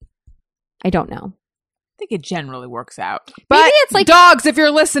know. I think it generally works out. But Maybe it's like- dogs, if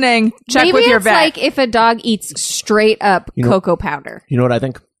you're listening, check Maybe with your it's vet. like if a dog eats straight up You know- cocoa powder. You know what I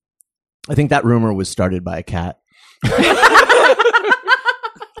think? I think that rumor was started by a cat.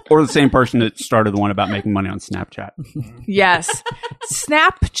 Or the same person that started the one about making money on Snapchat. Yes.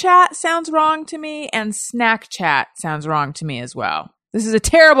 Snapchat sounds wrong to me, and Snack Chat sounds wrong to me as well. This is a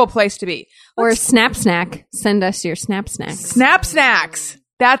terrible place to be. Or Snap Snack. Send us your Snap Snacks. Snap Snacks.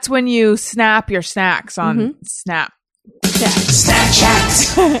 That's when you snap your snacks on Snap.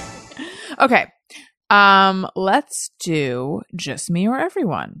 Snapchat. Okay. Let's do Just Me or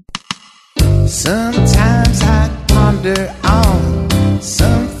Everyone. Sometimes I ponder on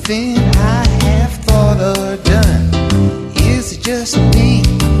something I have thought or done. Is it just me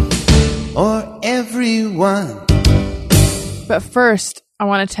or everyone? But first, I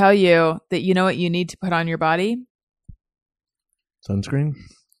want to tell you that you know what you need to put on your body? Sunscreen?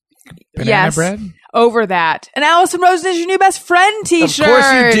 Banana Yes. bread? Over that. And Allison Rosen is your new best friend t-shirt. Of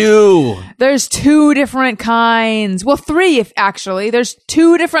course you do. There's 2 different kinds. Well, 3 if actually. There's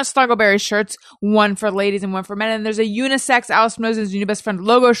 2 different Snuggleberry shirts, one for ladies and one for men. And there's a unisex Allison Rosen's New Best Friend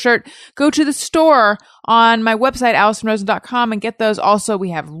logo shirt. Go to the store on my website, AllisonRosen.com, and get those. Also,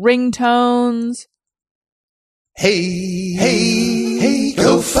 we have ringtones Hey,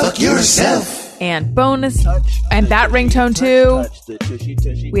 go fuck yourself. and bonus, and that ringtone too.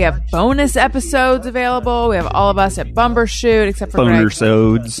 We have bonus episodes available. We have all of us at Bumbershoot, except for Greg.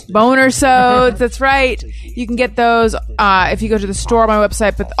 Boner-sodes. Boner-sodes, that's right. You can get those if you go to the store on my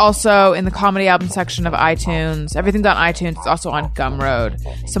website, but also in the comedy album section of iTunes. Everything's on iTunes. It's also on Gumroad.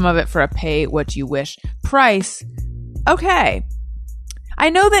 Some of it for a pay what you wish price. Okay. I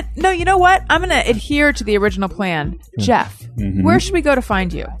know that. No, you know what? I'm going to adhere to the original plan. Jeff, where should we go to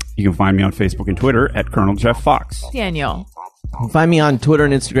find you? You can find me on Facebook and Twitter at Colonel Jeff Fox. Daniel. You can find me on Twitter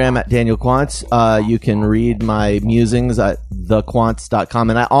and Instagram at Daniel Quantz. You can read my musings at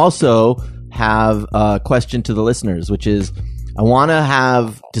thequantz.com. And I also have a question to the listeners, which is I want to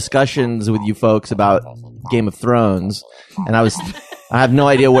have discussions with you folks about Game of Thrones. And I have no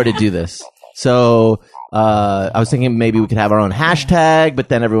idea where to do this. So I was thinking maybe we could have our own hashtag, but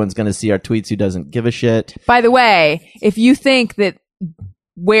then everyone's going to see our tweets who doesn't give a shit. By the way, if you think that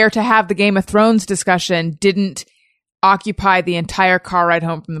where to have the Game of Thrones discussion didn't occupy the entire car ride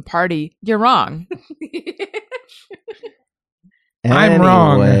home from the party, you're wrong. I'm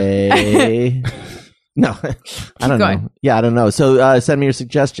wrong. Anyway. No, I don't going. know. Yeah, I don't know. So send me your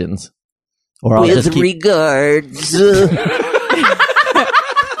suggestions. Or I'll just keep... regards.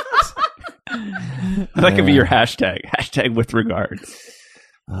 That could be your hashtag. Hashtag with regards.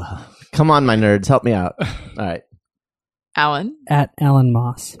 Come on, my nerds. Help me out. All right. Alan? At Alan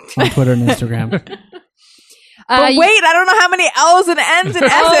Moss on Twitter and Instagram. But wait, I don't know how many L's and N's and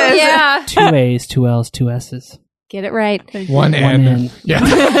S's. Oh, yeah. 2 A's, 2 L's, 2 S's. Get it right. One N. N.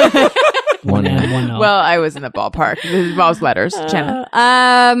 Yeah. One N, one O. Well, I was in the ballpark. This involves letters. Jenna.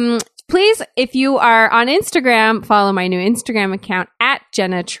 Please, if you are on Instagram, follow my new Instagram account at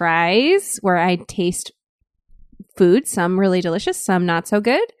Jenna Tries, where I taste food, some really delicious, some not so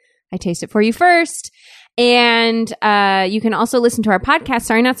good. I taste it for you first. And you can also listen to our podcast,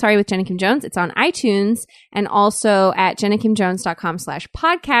 Sorry Not Sorry with Jenna Kim Jones. It's on iTunes and also at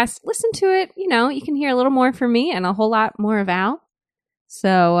jennakimjones.com/podcast. Listen to it. You know, you can hear a little more from me and a whole lot more of Al.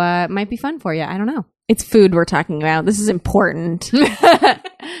 So it might be fun for you. I don't know. It's food we're talking about. This is important.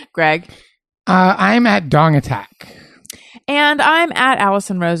 Greg. I'm at Dong Attack. And I'm at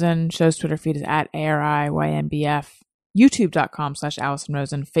Allison Rosen. Show's Twitter feed is at ARIYNBF. YouTube.com/Allison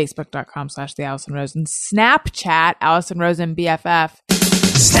Rosen. Facebook.com/The Allison Rosen. Snapchat, Allison Rosen BFF.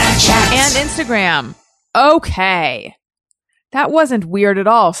 Snapchat. And Instagram. Okay. That wasn't weird at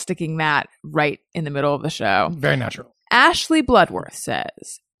all, sticking that right in the middle of the show. Very natural. Ashley Bloodworth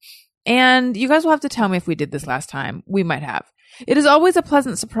says, and you guys will have to tell me if we did this last time. We might have. It is always a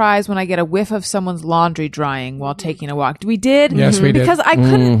pleasant surprise when I get a whiff of someone's laundry drying while taking a walk. We did? Yes, we did. Because I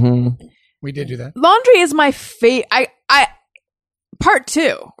couldn't. We did do that. Laundry is my part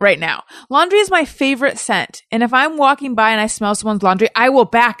 2 right now. Laundry is my favorite scent. And if I'm walking by and I smell someone's laundry, I will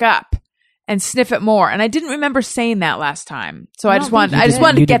back up and sniff it more. And I didn't remember saying that last time. So I just wanted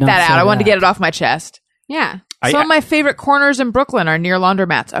to get that out. I wanted to get it off my chest. Yeah. Some of my favorite corners in Brooklyn are near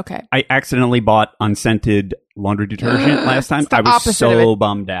laundromats. Okay. I accidentally bought unscented laundry detergent last time. the I was opposite of so it.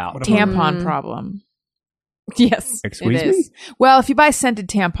 bummed out. Tampon problem. Yes. Excuse it me? is. Well, if you buy scented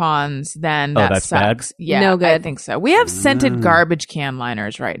tampons, then that that's bad? sucks. Yeah, No good. I think so. We have scented garbage can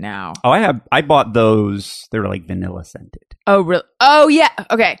liners right now. Oh, I bought those. They were like vanilla scented. Oh, really? Oh, yeah.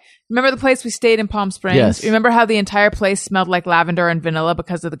 Okay. Remember the place we stayed in Palm Springs? Yes. Remember how the entire place smelled like lavender and vanilla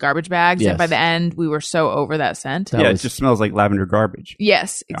because of the garbage bags? Yes. And by the end, we were so over that scent. That yeah, was- it just smells like lavender garbage.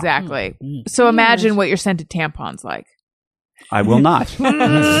 Yes, exactly. Mm. So imagine what your scented tampons like. I will not.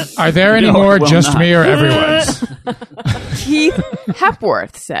 Are there any No, more it will just not. me or everyone's? Keith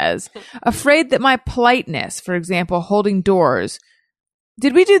Hepworth says, afraid that my politeness, for example, holding doors.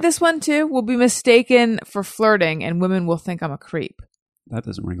 Did we do this one too? Will be mistaken for flirting and women will think I'm a creep. That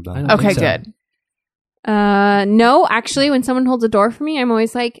doesn't ring a bell. I don't Okay, think so. good. No, actually, when someone holds a door for me, I'm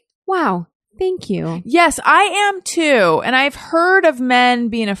always like, wow, thank you. Yes, I am too. And I've heard of men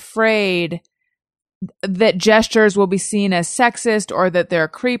being afraid that gestures will be seen as sexist or that they're a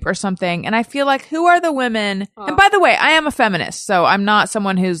creep or something. And I feel like, who are the women? And by the way, I am a feminist, so I'm not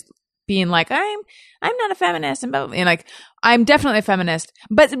someone who's being like, I'm not a feminist. And, blah, blah, blah. And like, I'm definitely a feminist.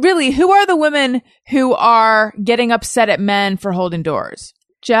 But really, who are the women who are getting upset at men for holding doors?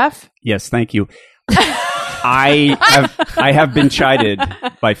 Jeff? Yes, thank you. I have been chided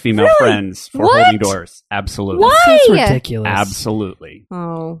by female friends for What? holding doors. Absolutely. Why? That's ridiculous. Absolutely.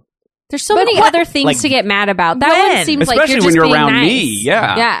 Oh. There's so But many what- other things like, to get mad about. That when? one seems like Especially you're when just you're being around nice. me,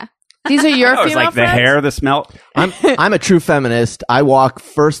 yeah. Yeah. These are your I was female like friends? the hair, the smell. I'm a true feminist. I walk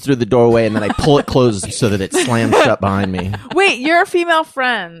first through the doorway and then I pull it closed so that it slams shut behind me. Wait, your female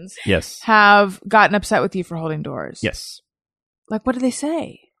friends Yes. have gotten upset with you for holding doors. Yes. Like, what do they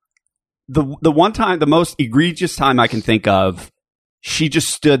say? The one time, the most egregious time I can think of, she just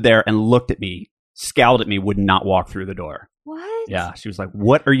stood there and looked at me, scowled at me, would not walk through the door. What? Yeah, she was like,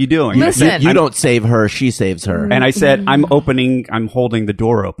 "What are you doing?" Listen. And I said, You don't save her, she saves her. And I said, I'm holding the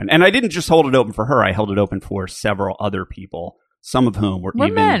door open. And I didn't just hold it open for her. I held it open for several other people, some of whom were We're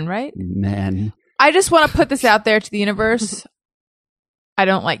even men, right? men. I just want to put this out there to the universe. I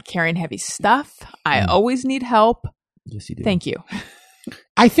don't like carrying heavy stuff. I always need help. Yes, you do. Thank you.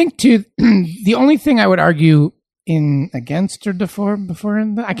 I think too. The only thing I would argue in against or before,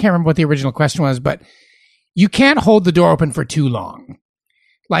 I can't remember what the original question was, but you can't hold the door open for too long.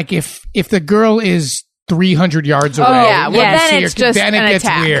 Like if the girl is 300 yards away, yeah. Well, and you then see it's her- just then an it gets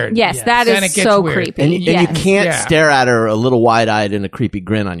attack. weird. Yes, Yes. that Then is it gets so weird. creepy. And you Yes. can't Yeah. stare at her a little wide-eyed and a creepy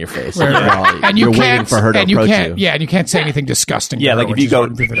grin on your face. Right, right. While And you you're can't, waiting for her to and you approach can't, you. Yeah, and you can't say anything disgusting. to Yeah, her like when if you she's go,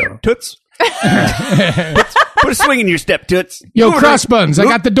 walking through the door. Toots. Put a swing in your step, Toots. Yo, crossbuns, I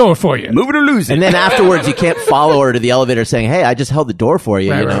got the door for you. Move it or lose it. And then afterwards, you can't follow her to the elevator saying, "Hey, I just held the door for you."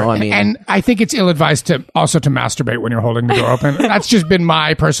 Right, You know, right. I mean, and I think it's ill-advised to masturbate when you're holding the door open. That's just been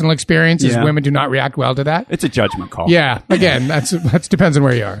my personal experience. Is Yeah. women do not react well to that. It's a judgment call. Yeah, again, that depends on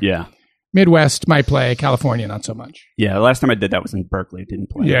where you are. Yeah. Midwest might play, California not so much. Yeah. The last time I did that was in Berkeley. It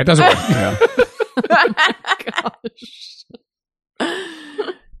didn't play. Yeah, it doesn't work. Yeah.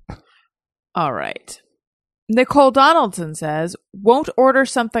 All right. Nicole Donaldson says, won't order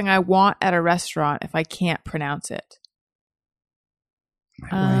something I want at a restaurant if I can't pronounce it. My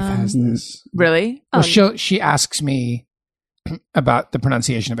wife has this. Really? Well, she asks me about the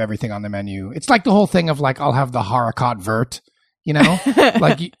pronunciation of everything on the menu. It's like the whole thing of like, I'll have the haricot vert, you know,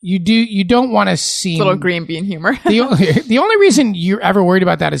 like you don't want to seem Little green bean humor. the only reason you're ever worried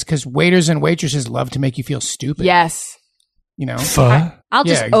about that is because waiters and waitresses love to make you feel stupid. Yes. You know, I'll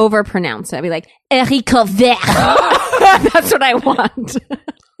just overpronounce it. I'll be like, haricot vert. That's what I want.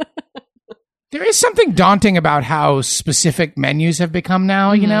 There is something daunting about how specific menus have become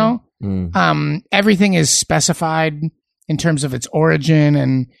now, you know? Everything is specified in terms of its origin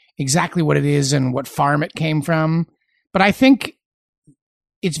and exactly what it is and what farm it came from. But I think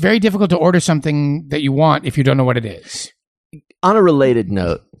it's very difficult to order something that you want if you don't know what it is. On a related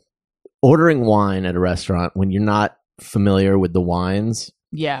note, ordering wine at a restaurant when you're not familiar with the wines.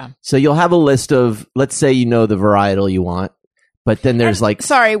 Yeah. So you'll have a list of, let's say you know the varietal you want, but then there's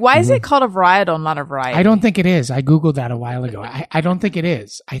Sorry, why is it called a varietal, not a variety? I don't think it is. I Googled that a while ago. I don't think it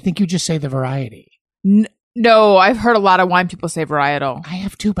is. I think you just say the variety. No, I've heard a lot of wine people say varietal. I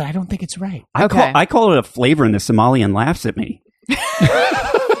have too, but I don't think it's right. I call it a flavor, and the Somalian laughs at me.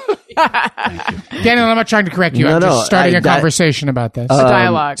 Daniel, I'm not trying to correct you. I'm just starting a conversation about this. A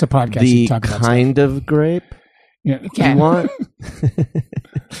dialogue. It's a podcast. The Talk about kind of grape yeah. you want.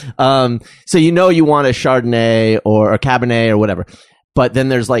 So you know you want a Chardonnay or a Cabernet or whatever. But then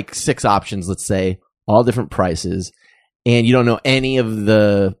there's like 6 options, let's say, all different prices, and you don't know any of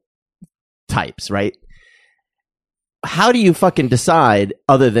the types, right? How do you fucking decide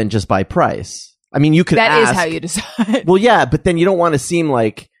other than just by price? I mean, you could That ask. is how you decide. Well, yeah, but then you don't want to seem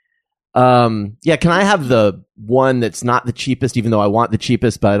like, can I have the one that's not the cheapest, even though I want the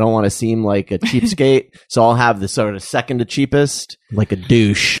cheapest, but I don't want to seem like a cheapskate, so I'll have the sort of second to cheapest, like a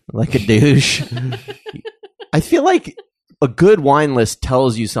douche. I feel like a good wine list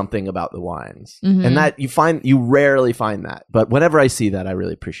tells you something about the wines, and that you rarely find that. But whenever I see that, I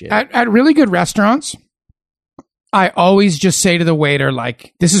really appreciate it. At really good restaurants, I always just say to the waiter,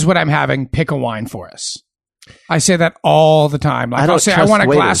 like, this is what I'm having, pick a wine for us. I say that all the time. Like, I'll say, I want a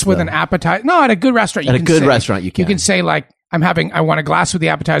glass with an appetizer. No, at a good restaurant, you can say, like, I want a glass with the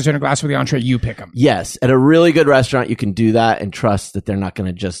appetizer and a glass with the entree. You pick them. Yes. At a really good restaurant, you can do that and trust that they're not going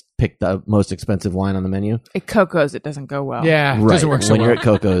to just pick the most expensive wine on the menu. At Coco's, it doesn't go well. Yeah, it Right. doesn't work so when well. you're at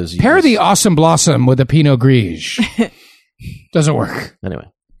Coco's. Pair the Awesome Blossom with a Pinot Gris. Doesn't work. Anyway.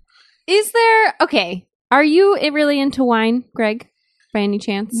 Is there... Okay. Are you really into wine, Greg, by any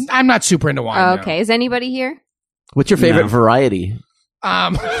chance? I'm not super into wine. Oh, okay. Is anybody here? What's your favorite variety?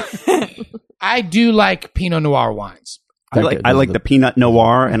 I do like Pinot Noir wines. I like the Pinot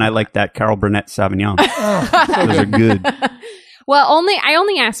Noir, and I like that Carol Burnett Sauvignon. Those are good. Well, I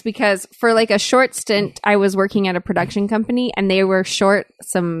only asked because for like a short stint, I was working at a production company, and they were short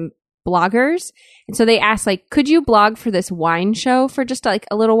some bloggers. And so they asked, like, could you blog for this wine show for just like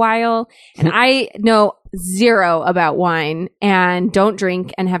a little while? And I know zero about wine and don't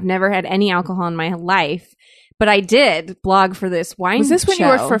drink and have never had any alcohol in my life. But I did blog for this wine show. Was this when you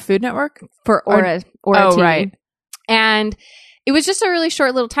worked for Food Network? For Aura Oh, TV. right. And it was just a really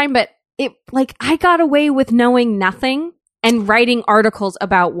short little time, but it like I got away with knowing nothing and writing articles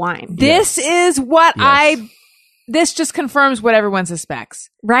about wine. This is what this just confirms what everyone suspects.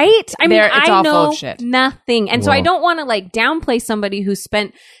 Right? I mean, It's I all full know of shit. nothing. And so Well. I don't want to like downplay somebody who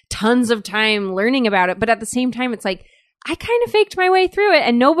spent tons of time learning about it. But at the same time, it's like, I kind of faked my way through it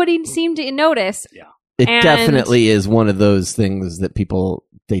and nobody seemed to notice. Yeah. It And- definitely is one of those things that people,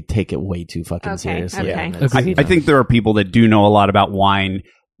 they take it way too fucking Okay, seriously. okay. And it's- Agreed. I think there are people that do know a lot about wine,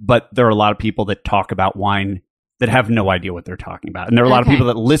 but there are a lot of people that talk about wine that have no idea what they're talking about. And there are a lot of Okay. people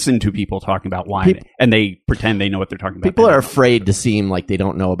that listen to people talking about wine and they pretend they know what they're talking about. People They are don't. afraid to seem like they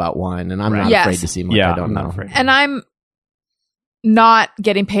don't know about wine, and I'm not Yes. afraid to seem like I don't I'm know. not afraid. And I'm not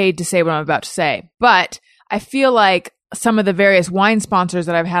getting paid to say what I'm about to say, but I feel like some of the various wine sponsors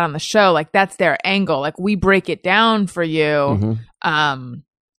that I've had on the show, like that's their angle. Like we break it down for you, Mhm. and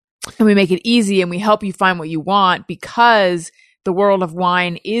we make it easy and we help you find what you want because the world of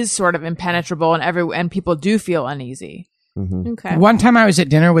wine is sort of impenetrable and people do feel uneasy. Mhm. Okay. One time I was at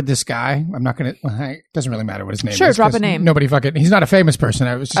dinner with this guy. I'm not going to, it doesn't really matter what his name Sure, is. drop 'cause a name. Nobody he's not a famous person.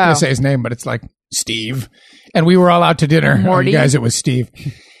 I was just going Oh. to say his name, but it's like Steve. And we were all out to dinner. Morty? You guys, it was Steve.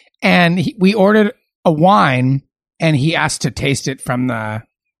 And we ordered a wine and he asked to taste it from the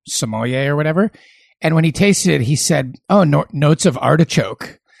sommelier or whatever. And when he tasted it, he said, "Oh, notes of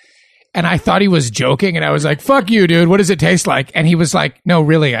artichoke." And I thought he was joking, and I was like, "Fuck you, dude. What does it taste like?" And he was like, "No,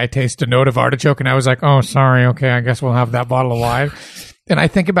 really, I taste a note of artichoke." And I was like, "Oh, sorry. Okay, I guess we'll have that bottle of wine." And I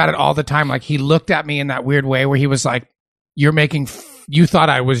think about it all the time. Like, he looked at me in that weird way where he was like, you thought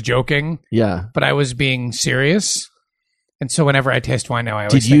I was joking, Yeah. but I was being serious. And so whenever I taste wine now, I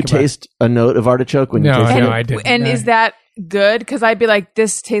always Did you think about- taste a note of artichoke when you tasted it? No, I didn't. And is that good? Because I'd be like,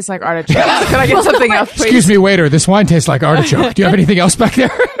 this tastes like artichoke. Can I get something else, please? Excuse me, waiter. This wine tastes like artichoke. Do you have anything else back there?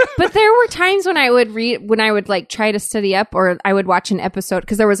 But there were times when I would like try to study up, or I would watch an episode,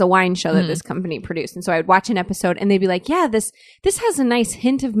 because there was a wine show that this company produced, and so I would watch an episode, and they'd be like, "Yeah, this has a nice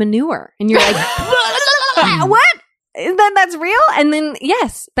hint of manure," and you're like, "What? Then that's real?" And then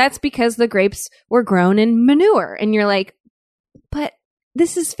yes, that's because the grapes were grown in manure, and you're like, "But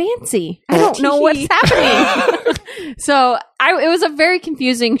this is fancy. I don't know what's happening." So it was a very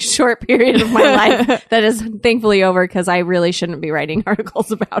confusing short period of my life that is thankfully over, because I really shouldn't be writing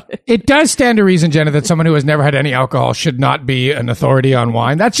articles about it. It does stand to reason, Jenna, that someone who has never had any alcohol should not be an authority on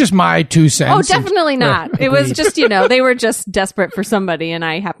wine. That's just my 2 cents. Oh, definitely not. It was just, they were just desperate for somebody, and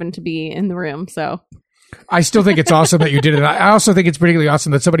I happened to be in the room, so. I still think it's awesome that you did it. I also think it's particularly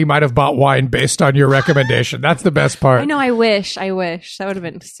awesome that somebody might have bought wine based on your recommendation. That's the best part. I know. I wish. That would have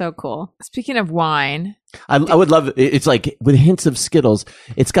been so cool. Speaking of wine, I would love it. It's like with hints of Skittles.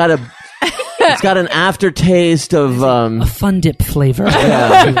 It's got an aftertaste of A fun dip flavor.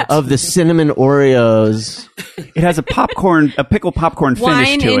 of the cinnamon Oreos. It has a pickle popcorn finish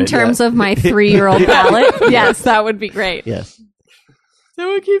Wine to it. in terms of my 3-year-old palate. Yes, that would be great. Yes.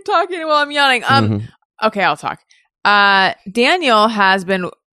 so we keep talking while I'm yawning. Okay, I'll talk. Daniel has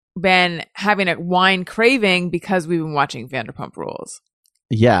been having a wine craving because we've been watching Vanderpump Rules.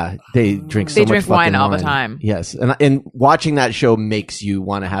 Yeah, they drink so They much drink wine fucking all the time. Yes, and watching that show makes you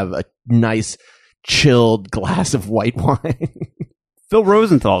want to have a nice chilled glass of white wine. Phil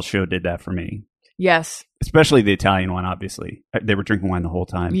Rosenthal's show did that for me, Yes. especially the Italian one. Obviously, they were drinking wine the whole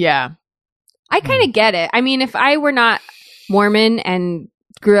time. Yeah. I kind of get it. I mean, if I were not Mormon and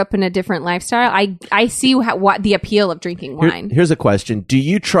grew up in a different lifestyle, I see what the appeal of drinking wine. Here's a question: do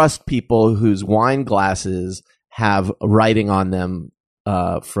you trust people whose wine glasses have writing on them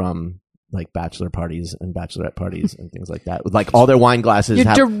from like bachelor parties and bachelorette parties and things like that? With like all their wine glasses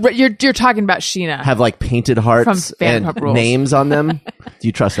You're talking about Sheena. have like painted hearts From and Vanderpump Rules. names on them. Do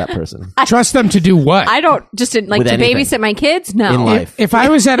you trust that person Trust them to do what? I don't just like With to anything. babysit my kids. No. in life? If I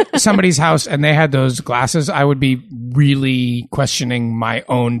was at somebody's house and they had those glasses, I would be really questioning my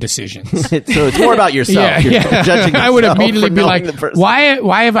own decisions. So it's more about yourself. You're judging I would yourself immediately for be knowing like, the person.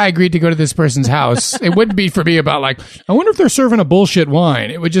 why have I agreed to go to this person's house? It wouldn't be for me about like, I wonder if they're serving a bullshit wine.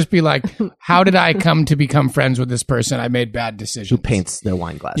 It would just be like, how did I come to become friends with this person? I made bad decisions. Who paints their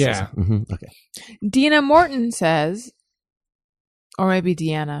wine glasses? Yeah. Okay. Dina Morton says, or maybe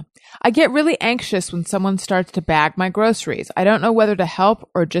Deanna, I get really anxious when someone starts to bag my groceries. I don't know whether to help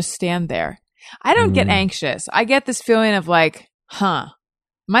or just stand there. I don't get anxious. I get this feeling of like, am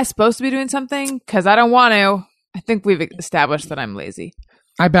I supposed to be doing something? Because I don't want to. I think we've established that I'm lazy.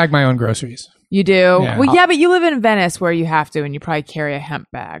 I bag my own groceries. You do? Yeah. Well, yeah, but you live in Venice where you have to, and you probably carry a hemp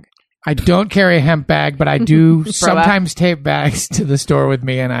bag. I don't carry a hemp bag, but I do sometimes take bags to the store with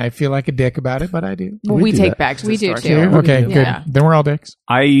me, and I feel like a dick about it, but I do. Well, we do take that. bags to We the do store, too. Okay, good. Yeah. Then we're all dicks.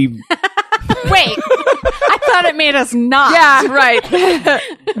 I Wait, I thought it made us not. Yeah, right.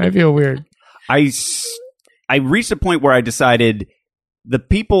 I feel weird. I reached a point where I decided the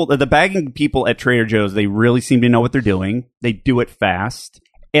bagging people at Trader Joe's, they really seem to know what they're doing. They do it fast.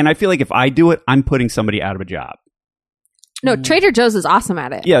 And I feel like if I do it, I'm putting somebody out of a job. No, Trader Joe's is awesome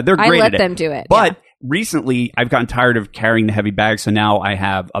at it. Yeah, they're great I at let it. them do it. But recently, I've gotten tired of carrying the heavy bags, so now I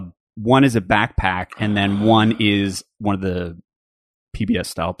have one is a backpack, and then one is one of the PBS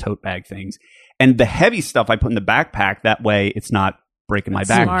style tote bag things. And the heavy stuff I put in the backpack. That way, it's not breaking my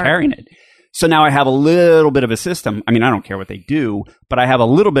back smart. carrying it. So now I have a little bit of a system. I mean, I don't care what they do, but I have a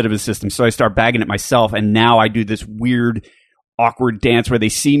little bit of a system. So I start bagging it myself, and now I do this weird, awkward dance where they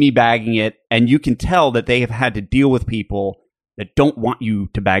see me bagging it, and you can tell that they have had to deal with people that don't want you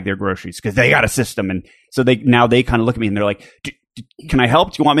to bag their groceries because they got a system. And so they kind of look at me and they're like, can I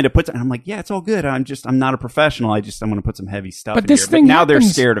help? Do you want me to put some? And I'm like, yeah, it's all good. I'm not a professional. I'm going to put some heavy stuff But in this here. thing But now they're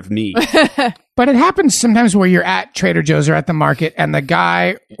happens- scared of me. But it happens sometimes where you're at Trader Joe's or at the market, and the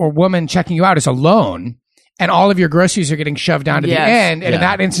guy or woman checking you out is alone, and all of your groceries are getting shoved down to the Yes. end. And in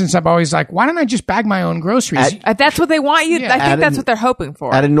Yeah. that instance, I'm always like, why don't I just bag my own groceries? That's what they want you. Yeah. I think that's what they're hoping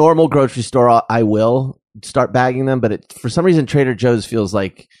for. At a normal grocery store, I will start bagging them, but for some reason, Trader Joe's feels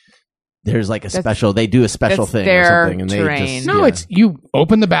like there's like they do a special that's thing or their something, and they terrain. just No, it's you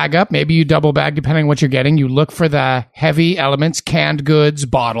open the bag up. Maybe you double bag depending on what you're getting. You look for the heavy elements, canned goods,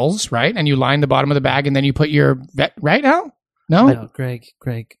 bottles, right? And you line the bottom of the bag, and then you put your right now. No, No, Greg.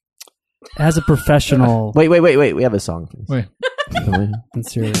 As a professional, Wait. We have a song. Wait.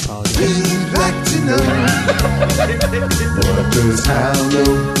 sincerely apologize. We'd like to know what does how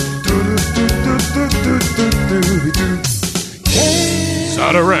low do do do do do do do do.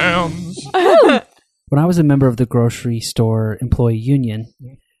 Sat around. When I was a member of the grocery store employee union,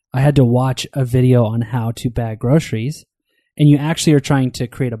 I had to watch a video on how to bag groceries, and you actually are trying to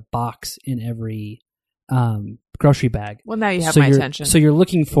create a box in every grocery bag. Well, now you have my attention. So you're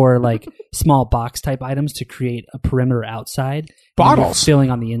looking for like small box type items to create a perimeter outside. Bottles. Filling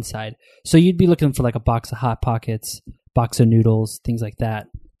on the inside. So you'd be looking for like a box of Hot Pockets, box of noodles, things like that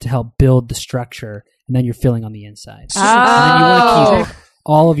to help build the structure. And then you're filling on the inside. Oh. And then you want to keep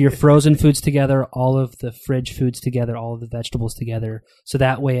all of your frozen foods together, all of the fridge foods together, all of the vegetables together. So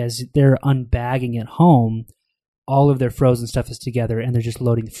that way, as they're unbagging at home, all of their frozen stuff is together and they're just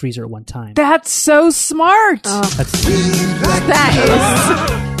loading the freezer at one time. That's so smart. That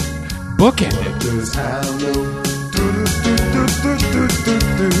Bookended.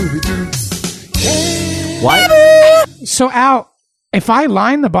 Why? So, Al, if I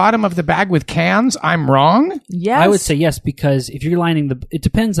line the bottom of the bag with cans, I'm wrong? Yes. I would say yes, because if you're lining it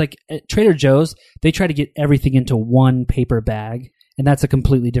depends. Like at Trader Joe's, they try to get everything into one paper bag, and that's a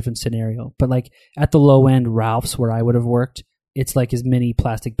completely different scenario. But like at the low end Ralph's, where I would have worked, it's like as many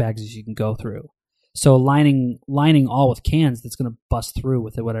plastic bags as you can go through. So lining all with cans, that's going to bust through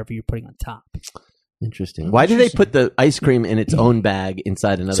with whatever you're putting on top. Interesting. Why do they put the ice cream in its own bag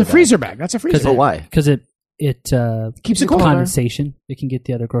inside another It's a bag? freezer bag. That's a freezer But bag. why? Because it Keeps it cool. condensation. It can get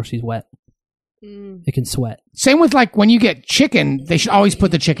the other groceries wet. It can sweat. Same with like when you get chicken, they should always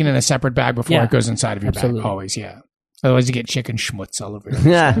put the chicken in a separate bag before Yeah. it goes inside of your Absolutely. bag. Always, yeah. Otherwise you get chicken schmutz all over it.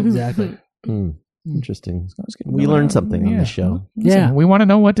 Yeah. Exactly. Interesting. We learned something on the show. Yeah. We want to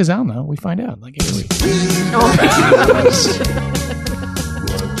know, what does Al know? We find out. Like every week.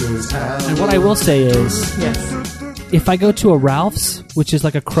 And what I will say is, if I go to a Ralph's, which is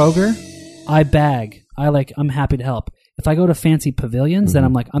like a Kroger, I bag. I'm happy to help. If I go to fancy pavilions, then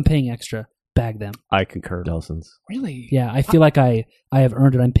I'm like, I'm paying extra. Bag them. I concur. Delson's. Really? Yeah, I feel like I have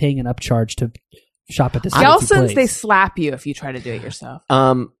earned it. I'm paying an upcharge to shop at this fancy Gelson's, place. they slap you if you try to do it yourself.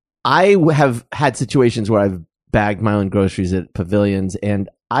 I have had situations where I've bagged my own groceries at pavilions, and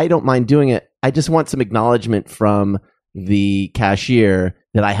I don't mind doing it. I just want some acknowledgement from the cashier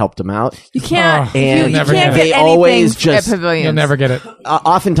that I helped them out. You can't. And you never can't get get it. They anything always at just- pavilions. You'll never get it.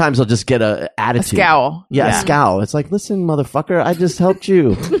 Oftentimes, I'll just get a a attitude, scowl. Yeah, a scowl. It's like, listen, motherfucker, I just helped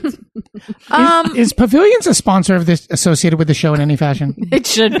you. Is Pavilions a sponsor of this, associated with the show in any fashion? it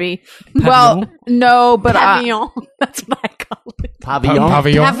should be. Well, no, but Pavillon. That's what I call it. Pavillon.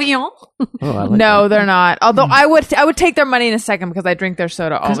 Pavillon. Pavillon. Oh, I like no, that. they're not. Although I would take their money in a second because I drink their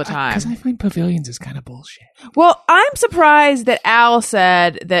soda all the time. Because I find Pavilions is kind of bullshit. Well, I'm surprised that Al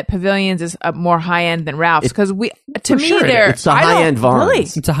said that Pavilions is more high end than Ralph's because to me sure it they're It's a I don't- high-end Vons. Really?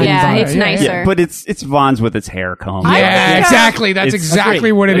 It's a high Yeah, it's yeah, nicer. Yeah, but it's Vons with its hair comb. I Yeah, think exactly. That's It's exactly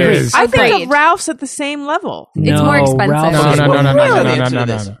agreed. what it Agreed. is. I think Agreed. of Ralph's at the same level. It's more expensive. Ralph's No, is- no, no, no, Well, no, the no, answer no, to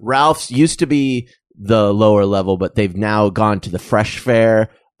no, this. no. Ralph's used to be the lower level, but they've now gone to the fresh fare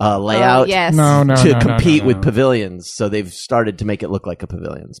layout yes. No, no, to no, no, compete no, with no. pavilions. So they've started to make it look like a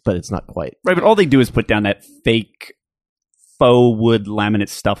pavilions, but it's not quite. Right, but all they do is put down that fake faux wood laminate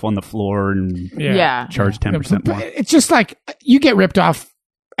stuff on the floor and Yeah. charge 10% more. It's just like you get ripped off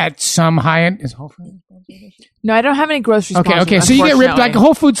at some high end. Is Whole Foods? No, I don't have any grocery Okay, sponsors, okay. So you get ripped. Like unfortunately.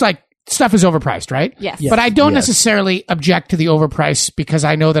 Whole Foods, like stuff is overpriced, right? Yes. Yeah. But I don't Yes. necessarily object to the overprice because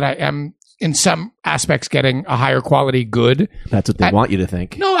I know that I am in some aspects getting a higher quality good. That's what they want you to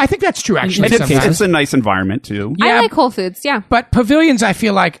think. No, I think that's true actually. And it's, sometimes. it's a nice environment too. I Yeah. like Whole Foods. Yeah. But Pavilions, I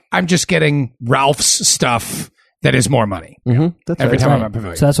feel like I'm just getting Ralph's stuff that is more money That's every right. time I'm right. at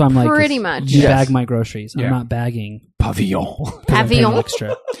Pavilion. So that's why I'm like, Pretty much. You Yes. bag my groceries. Yeah. I'm not bagging. Pavilion. 'cause I'm paying Pavillon?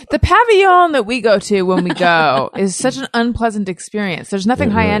 extra. The pavilion that we go to when we go is such an unpleasant experience. There's nothing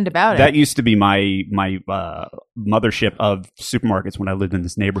high end about it. That used to be my mothership of supermarkets when I lived in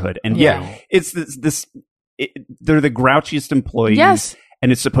this neighborhood, and it's they're the grouchiest employees. Yes.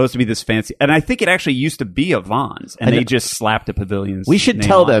 And it's supposed to be this fancy, and I think it actually used to be a Vons, and I know. they just slapped a Pavilion's. We should name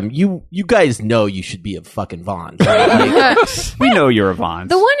tell on it. them, you guys know you should be a fucking Vons. Right? Like, We know you're a Vons.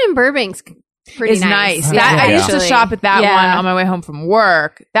 The one in Burbank's pretty It's nice. Yeah, I used to actually. shop at that Yeah. one on my way home from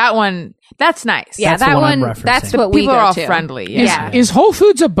work. That one, that's nice. Yeah, That's the that one I'm one. referencing. That's The what we people go are all to. friendly. Is, Yeah. is Whole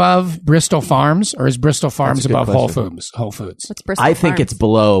Foods above Bristol Farms, or is Bristol Farms That's a good above Whole question. Foods? Whole Foods, What's Bristol I think Farms? it's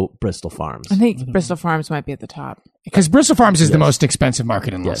below Bristol Farms. I think Bristol Farms might be at the top. because Bristol Farms is the Yes. most expensive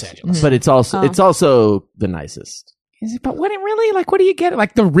market in Los Yes. Angeles. But it's also the nicest. Is it? But what it really like? What do you get?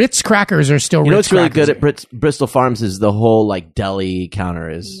 Like the Ritz crackers are still. You know Ritz what's really crackers. good at Bristol Farms is the whole like deli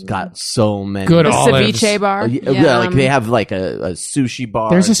counter has got so many Good The olives. ceviche bar. Yeah, like they have like a sushi bar.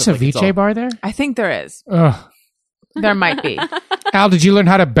 There's a and stuff, like, it's ceviche all- bar there. I think there is. Ugh. There might be. Al, did you learn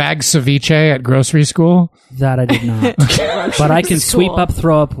how to bag ceviche at grocery school? That I did not. But I can sweep up,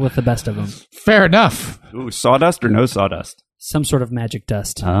 throw up with the best of them. Fair enough. Ooh, sawdust or no sawdust? Some sort of magic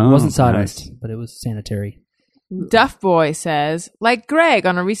dust. Oh, It wasn't sawdust, nice. but it was sanitary. Duff Boy says, like Greg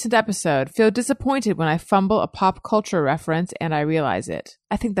on a recent episode, feel disappointed when I fumble a pop culture reference and I realize it.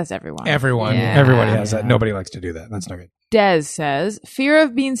 I think that's everyone. Everybody has that. Nobody likes to do that. That's not good. Des says, fear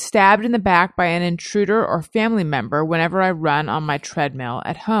of being stabbed in the back by an intruder or family member whenever I run on my treadmill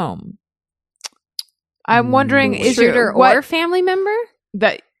at home. I'm wondering, is Intruder your or family member?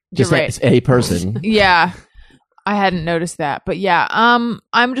 that Just you're right. it's a person. Yeah. I hadn't noticed that. But yeah,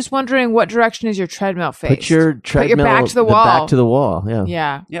 I'm just wondering what direction is your treadmill faced? Put your treadmill back to the wall. Back to the wall. Yeah.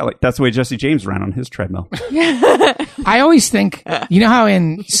 Yeah. Yeah, like that's the way Jesse James ran on his treadmill. I always think, you know how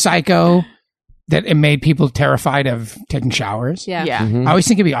in Psycho that it made people terrified of taking showers? Yeah. Yeah. Mhm. I always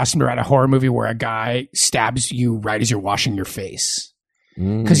think it'd be awesome to write a horror movie where a guy stabs you right as you're washing your face.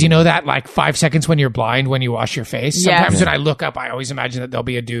 Because you know that like 5 seconds when you're blind when you wash your face? Yes. Sometimes when I look up, I always imagine that there'll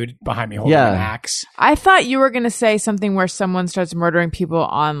be a dude behind me holding an axe. I thought you were going to say something where someone starts murdering people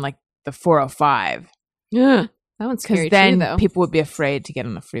on like the 405. Yeah. That one's Because scary then too, though. people would be afraid to get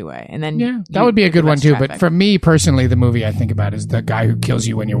on the freeway. And then Yeah, that would be a good one less too. traffic. But for me personally, the movie I think about is the guy who kills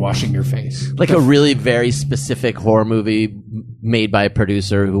you when you're washing your face. Like a really very specific horror movie made by a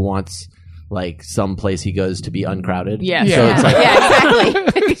producer who wants like some place he goes to be uncrowded. Yes. Yeah. So it's like Yeah,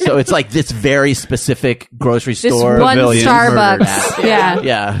 exactly. so it's like this very specific grocery This store. one pavilion murdered Starbucks. at.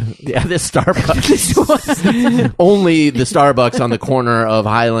 Yeah. Yeah, this Starbucks. Only the Starbucks on the corner of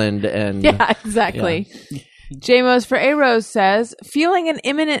Highland and Yeah, exactly. JMOs for A-Rose says, feeling an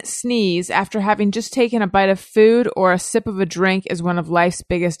imminent sneeze after having just taken a bite of food or a sip of a drink is one of life's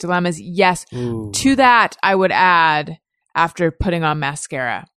biggest dilemmas. Yes. To that, I would add after putting on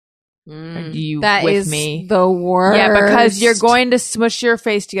mascara. Are you That with is me? the worst. Yeah, because you're going to smush your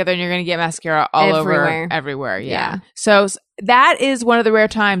face together and you're going to get mascara all Everywhere. over everywhere. Yeah. Yeah. So that is one of the rare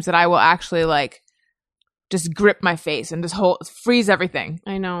times that I will actually like just grip my face and just freeze everything.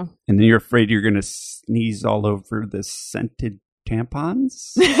 I know. And then you're afraid you're going to sneeze all over the scented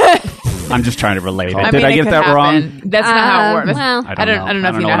tampons? I'm just trying to relate it. Did I it get could that happen. wrong? That's not how it works. Well, I don't know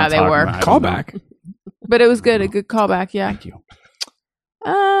if you know what how I'm they talking work. about. I don't know. Callback. But it was good. A good callback. Yeah. Thank you.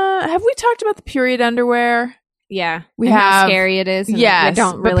 Have we talked about the period underwear? yeah. We and have- how scary it is. And Yes. I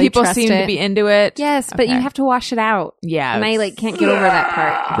don't but really people trust seem it. to be into it. Yes, but you Okay. have to wash it out. Yeah. And I it's- like can't get over that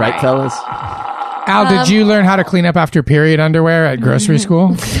part. right, fellas? Al, did you learn how to clean up after period underwear at grocery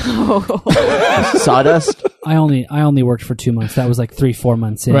school? Sawdust? I only worked for 2 months. That was like 3-4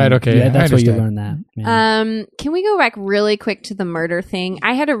 months in. Right, okay, Yeah, I that's where you understand. learn that. Yeah. Can we go back really quick to the murder thing?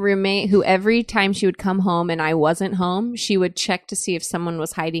 I had a roommate who every time she would come home and I wasn't home, she would check to see if someone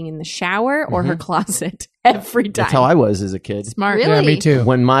was hiding in the shower or her closet every time. That's how I was as a kid. Smart. Really? Yeah, me too.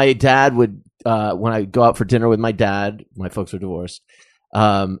 When my dad would, when I go out for dinner with my dad, my folks are divorced,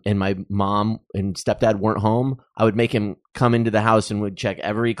 and my mom and stepdad weren't home, I would make him come into the house and would check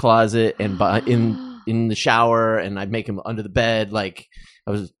every closet and in the shower, and I'd make him under the bed. Like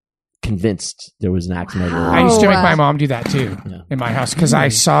I was convinced there was an axe murderer. I used to make wow. my mom do that too Yeah. in my house because I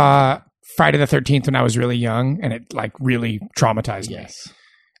saw Friday the 13th when I was really young and it like really traumatized me. Yes.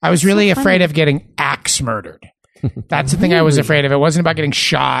 I was really afraid of getting axe murdered. That's the thing I was afraid of. It wasn't about getting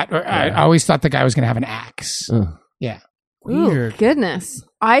shot. I always thought the guy was going to have an axe. Yeah. Ooh, goodness.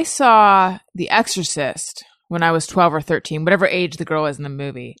 I saw The Exorcist when I was 12 or 13, whatever age the girl is in the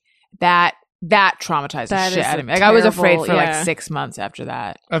movie. That traumatized the That shit is out of a me. Like I was afraid terrible- for like yeah. 6 months after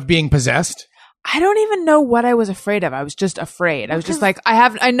that. Of being possessed? I don't even know what I was afraid of. I was just afraid. I was just like,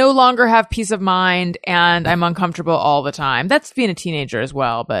 I no longer have peace of mind and I'm uncomfortable all the time. That's being a teenager as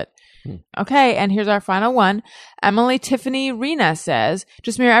well, but okay. And here's our final one. Emily Tiffany Rena says,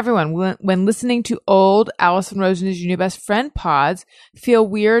 just mirror everyone. When listening to old Allison Rosen is Your New Best Friend pods, feel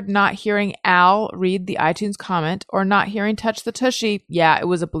weird not hearing Al read the iTunes comment or not hearing Touch the Tushy. Yeah, it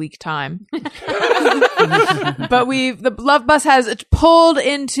was a bleak time. But the Love Bus has pulled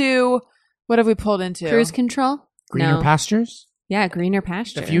into, what have we pulled into? Cruise control? Greener No. pastures? Yeah, greener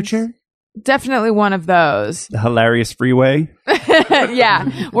pastures. The future? Definitely one of those. The hilarious freeway.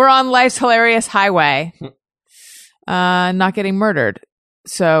 Yeah, we're on life's hilarious highway. Not getting murdered.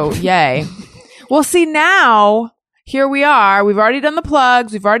 So, yay. Well, see, now, here we are. We've already done the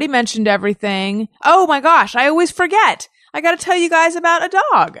plugs. We've already mentioned everything. Oh my gosh, I always forget. I got to tell you guys about a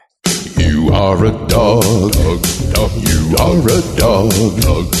dog. You are a dog. You are a dog.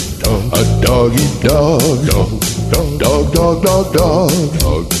 A doggy dog. Dog, dog, dog, dog,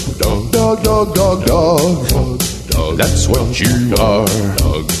 dog. Dog, dog, dog, dog, dog. That's what you are.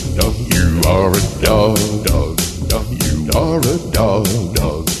 You are a dog. You are a dog, a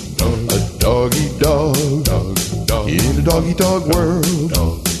doggy dog, in a doggy dog world.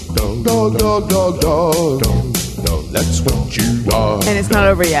 Dog. That's what you are. And it's not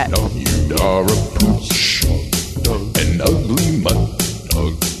over yet. You are a pooch, an ugly mutt.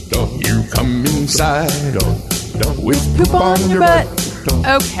 You come inside with Poop on your butt.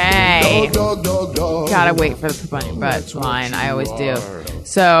 Okay. Dog. Gotta wait for the poop on your butt line. I always do.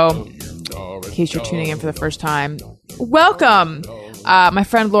 So, in case you're tuning in for the first time, welcome. My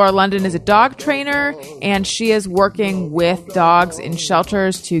friend Laura London is a dog trainer, and she is working with dogs in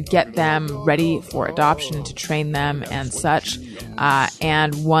shelters to get them ready for adoption, to train them and such.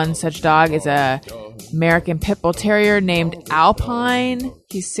 And one such dog is a American Pit Bull Terrier named Alpine.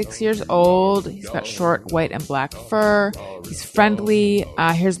 He's 6 years old. He's got short white and black fur. He's friendly.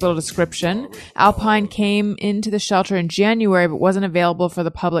 Here's a little description. Alpine came into the shelter in January, but wasn't available for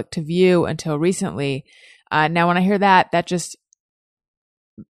the public to view until recently. Now, when I hear that just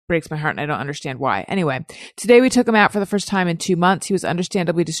breaks my heart, and I don't understand why. Anyway, today we took him out for the first time in 2 months. He was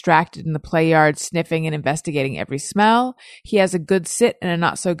understandably distracted in the play yard, sniffing and investigating every smell. He has a good sit and a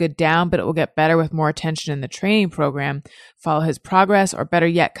not so good down, but it will get better with more attention in the training program. Follow his progress, or better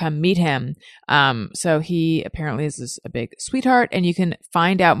yet, come meet him. So he apparently is a big sweetheart, and you can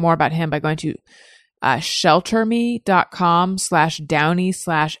find out more about him by going to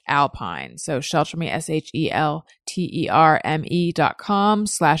shelterme.com/Downy/Alpine. So shelterme,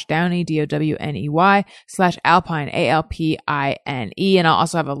 SHELTERME.com/Downy, DOWNEY/Alpine, ALPINE. And I'll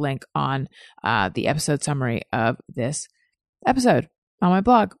also have a link on the episode summary of this episode on my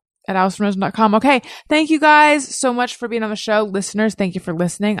blog at AlisonRosen.com. Okay. Thank you guys so much for being on the show. Listeners, thank you for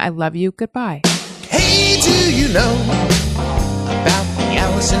listening. I love you. Goodbye. Hey, do you know about the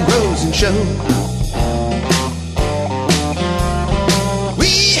Alison Rosen Show?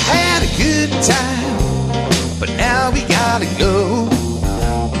 We had a good time, but now we gotta go.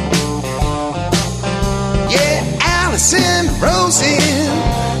 Yeah, Alison Rosen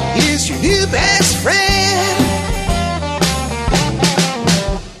is your new best friend.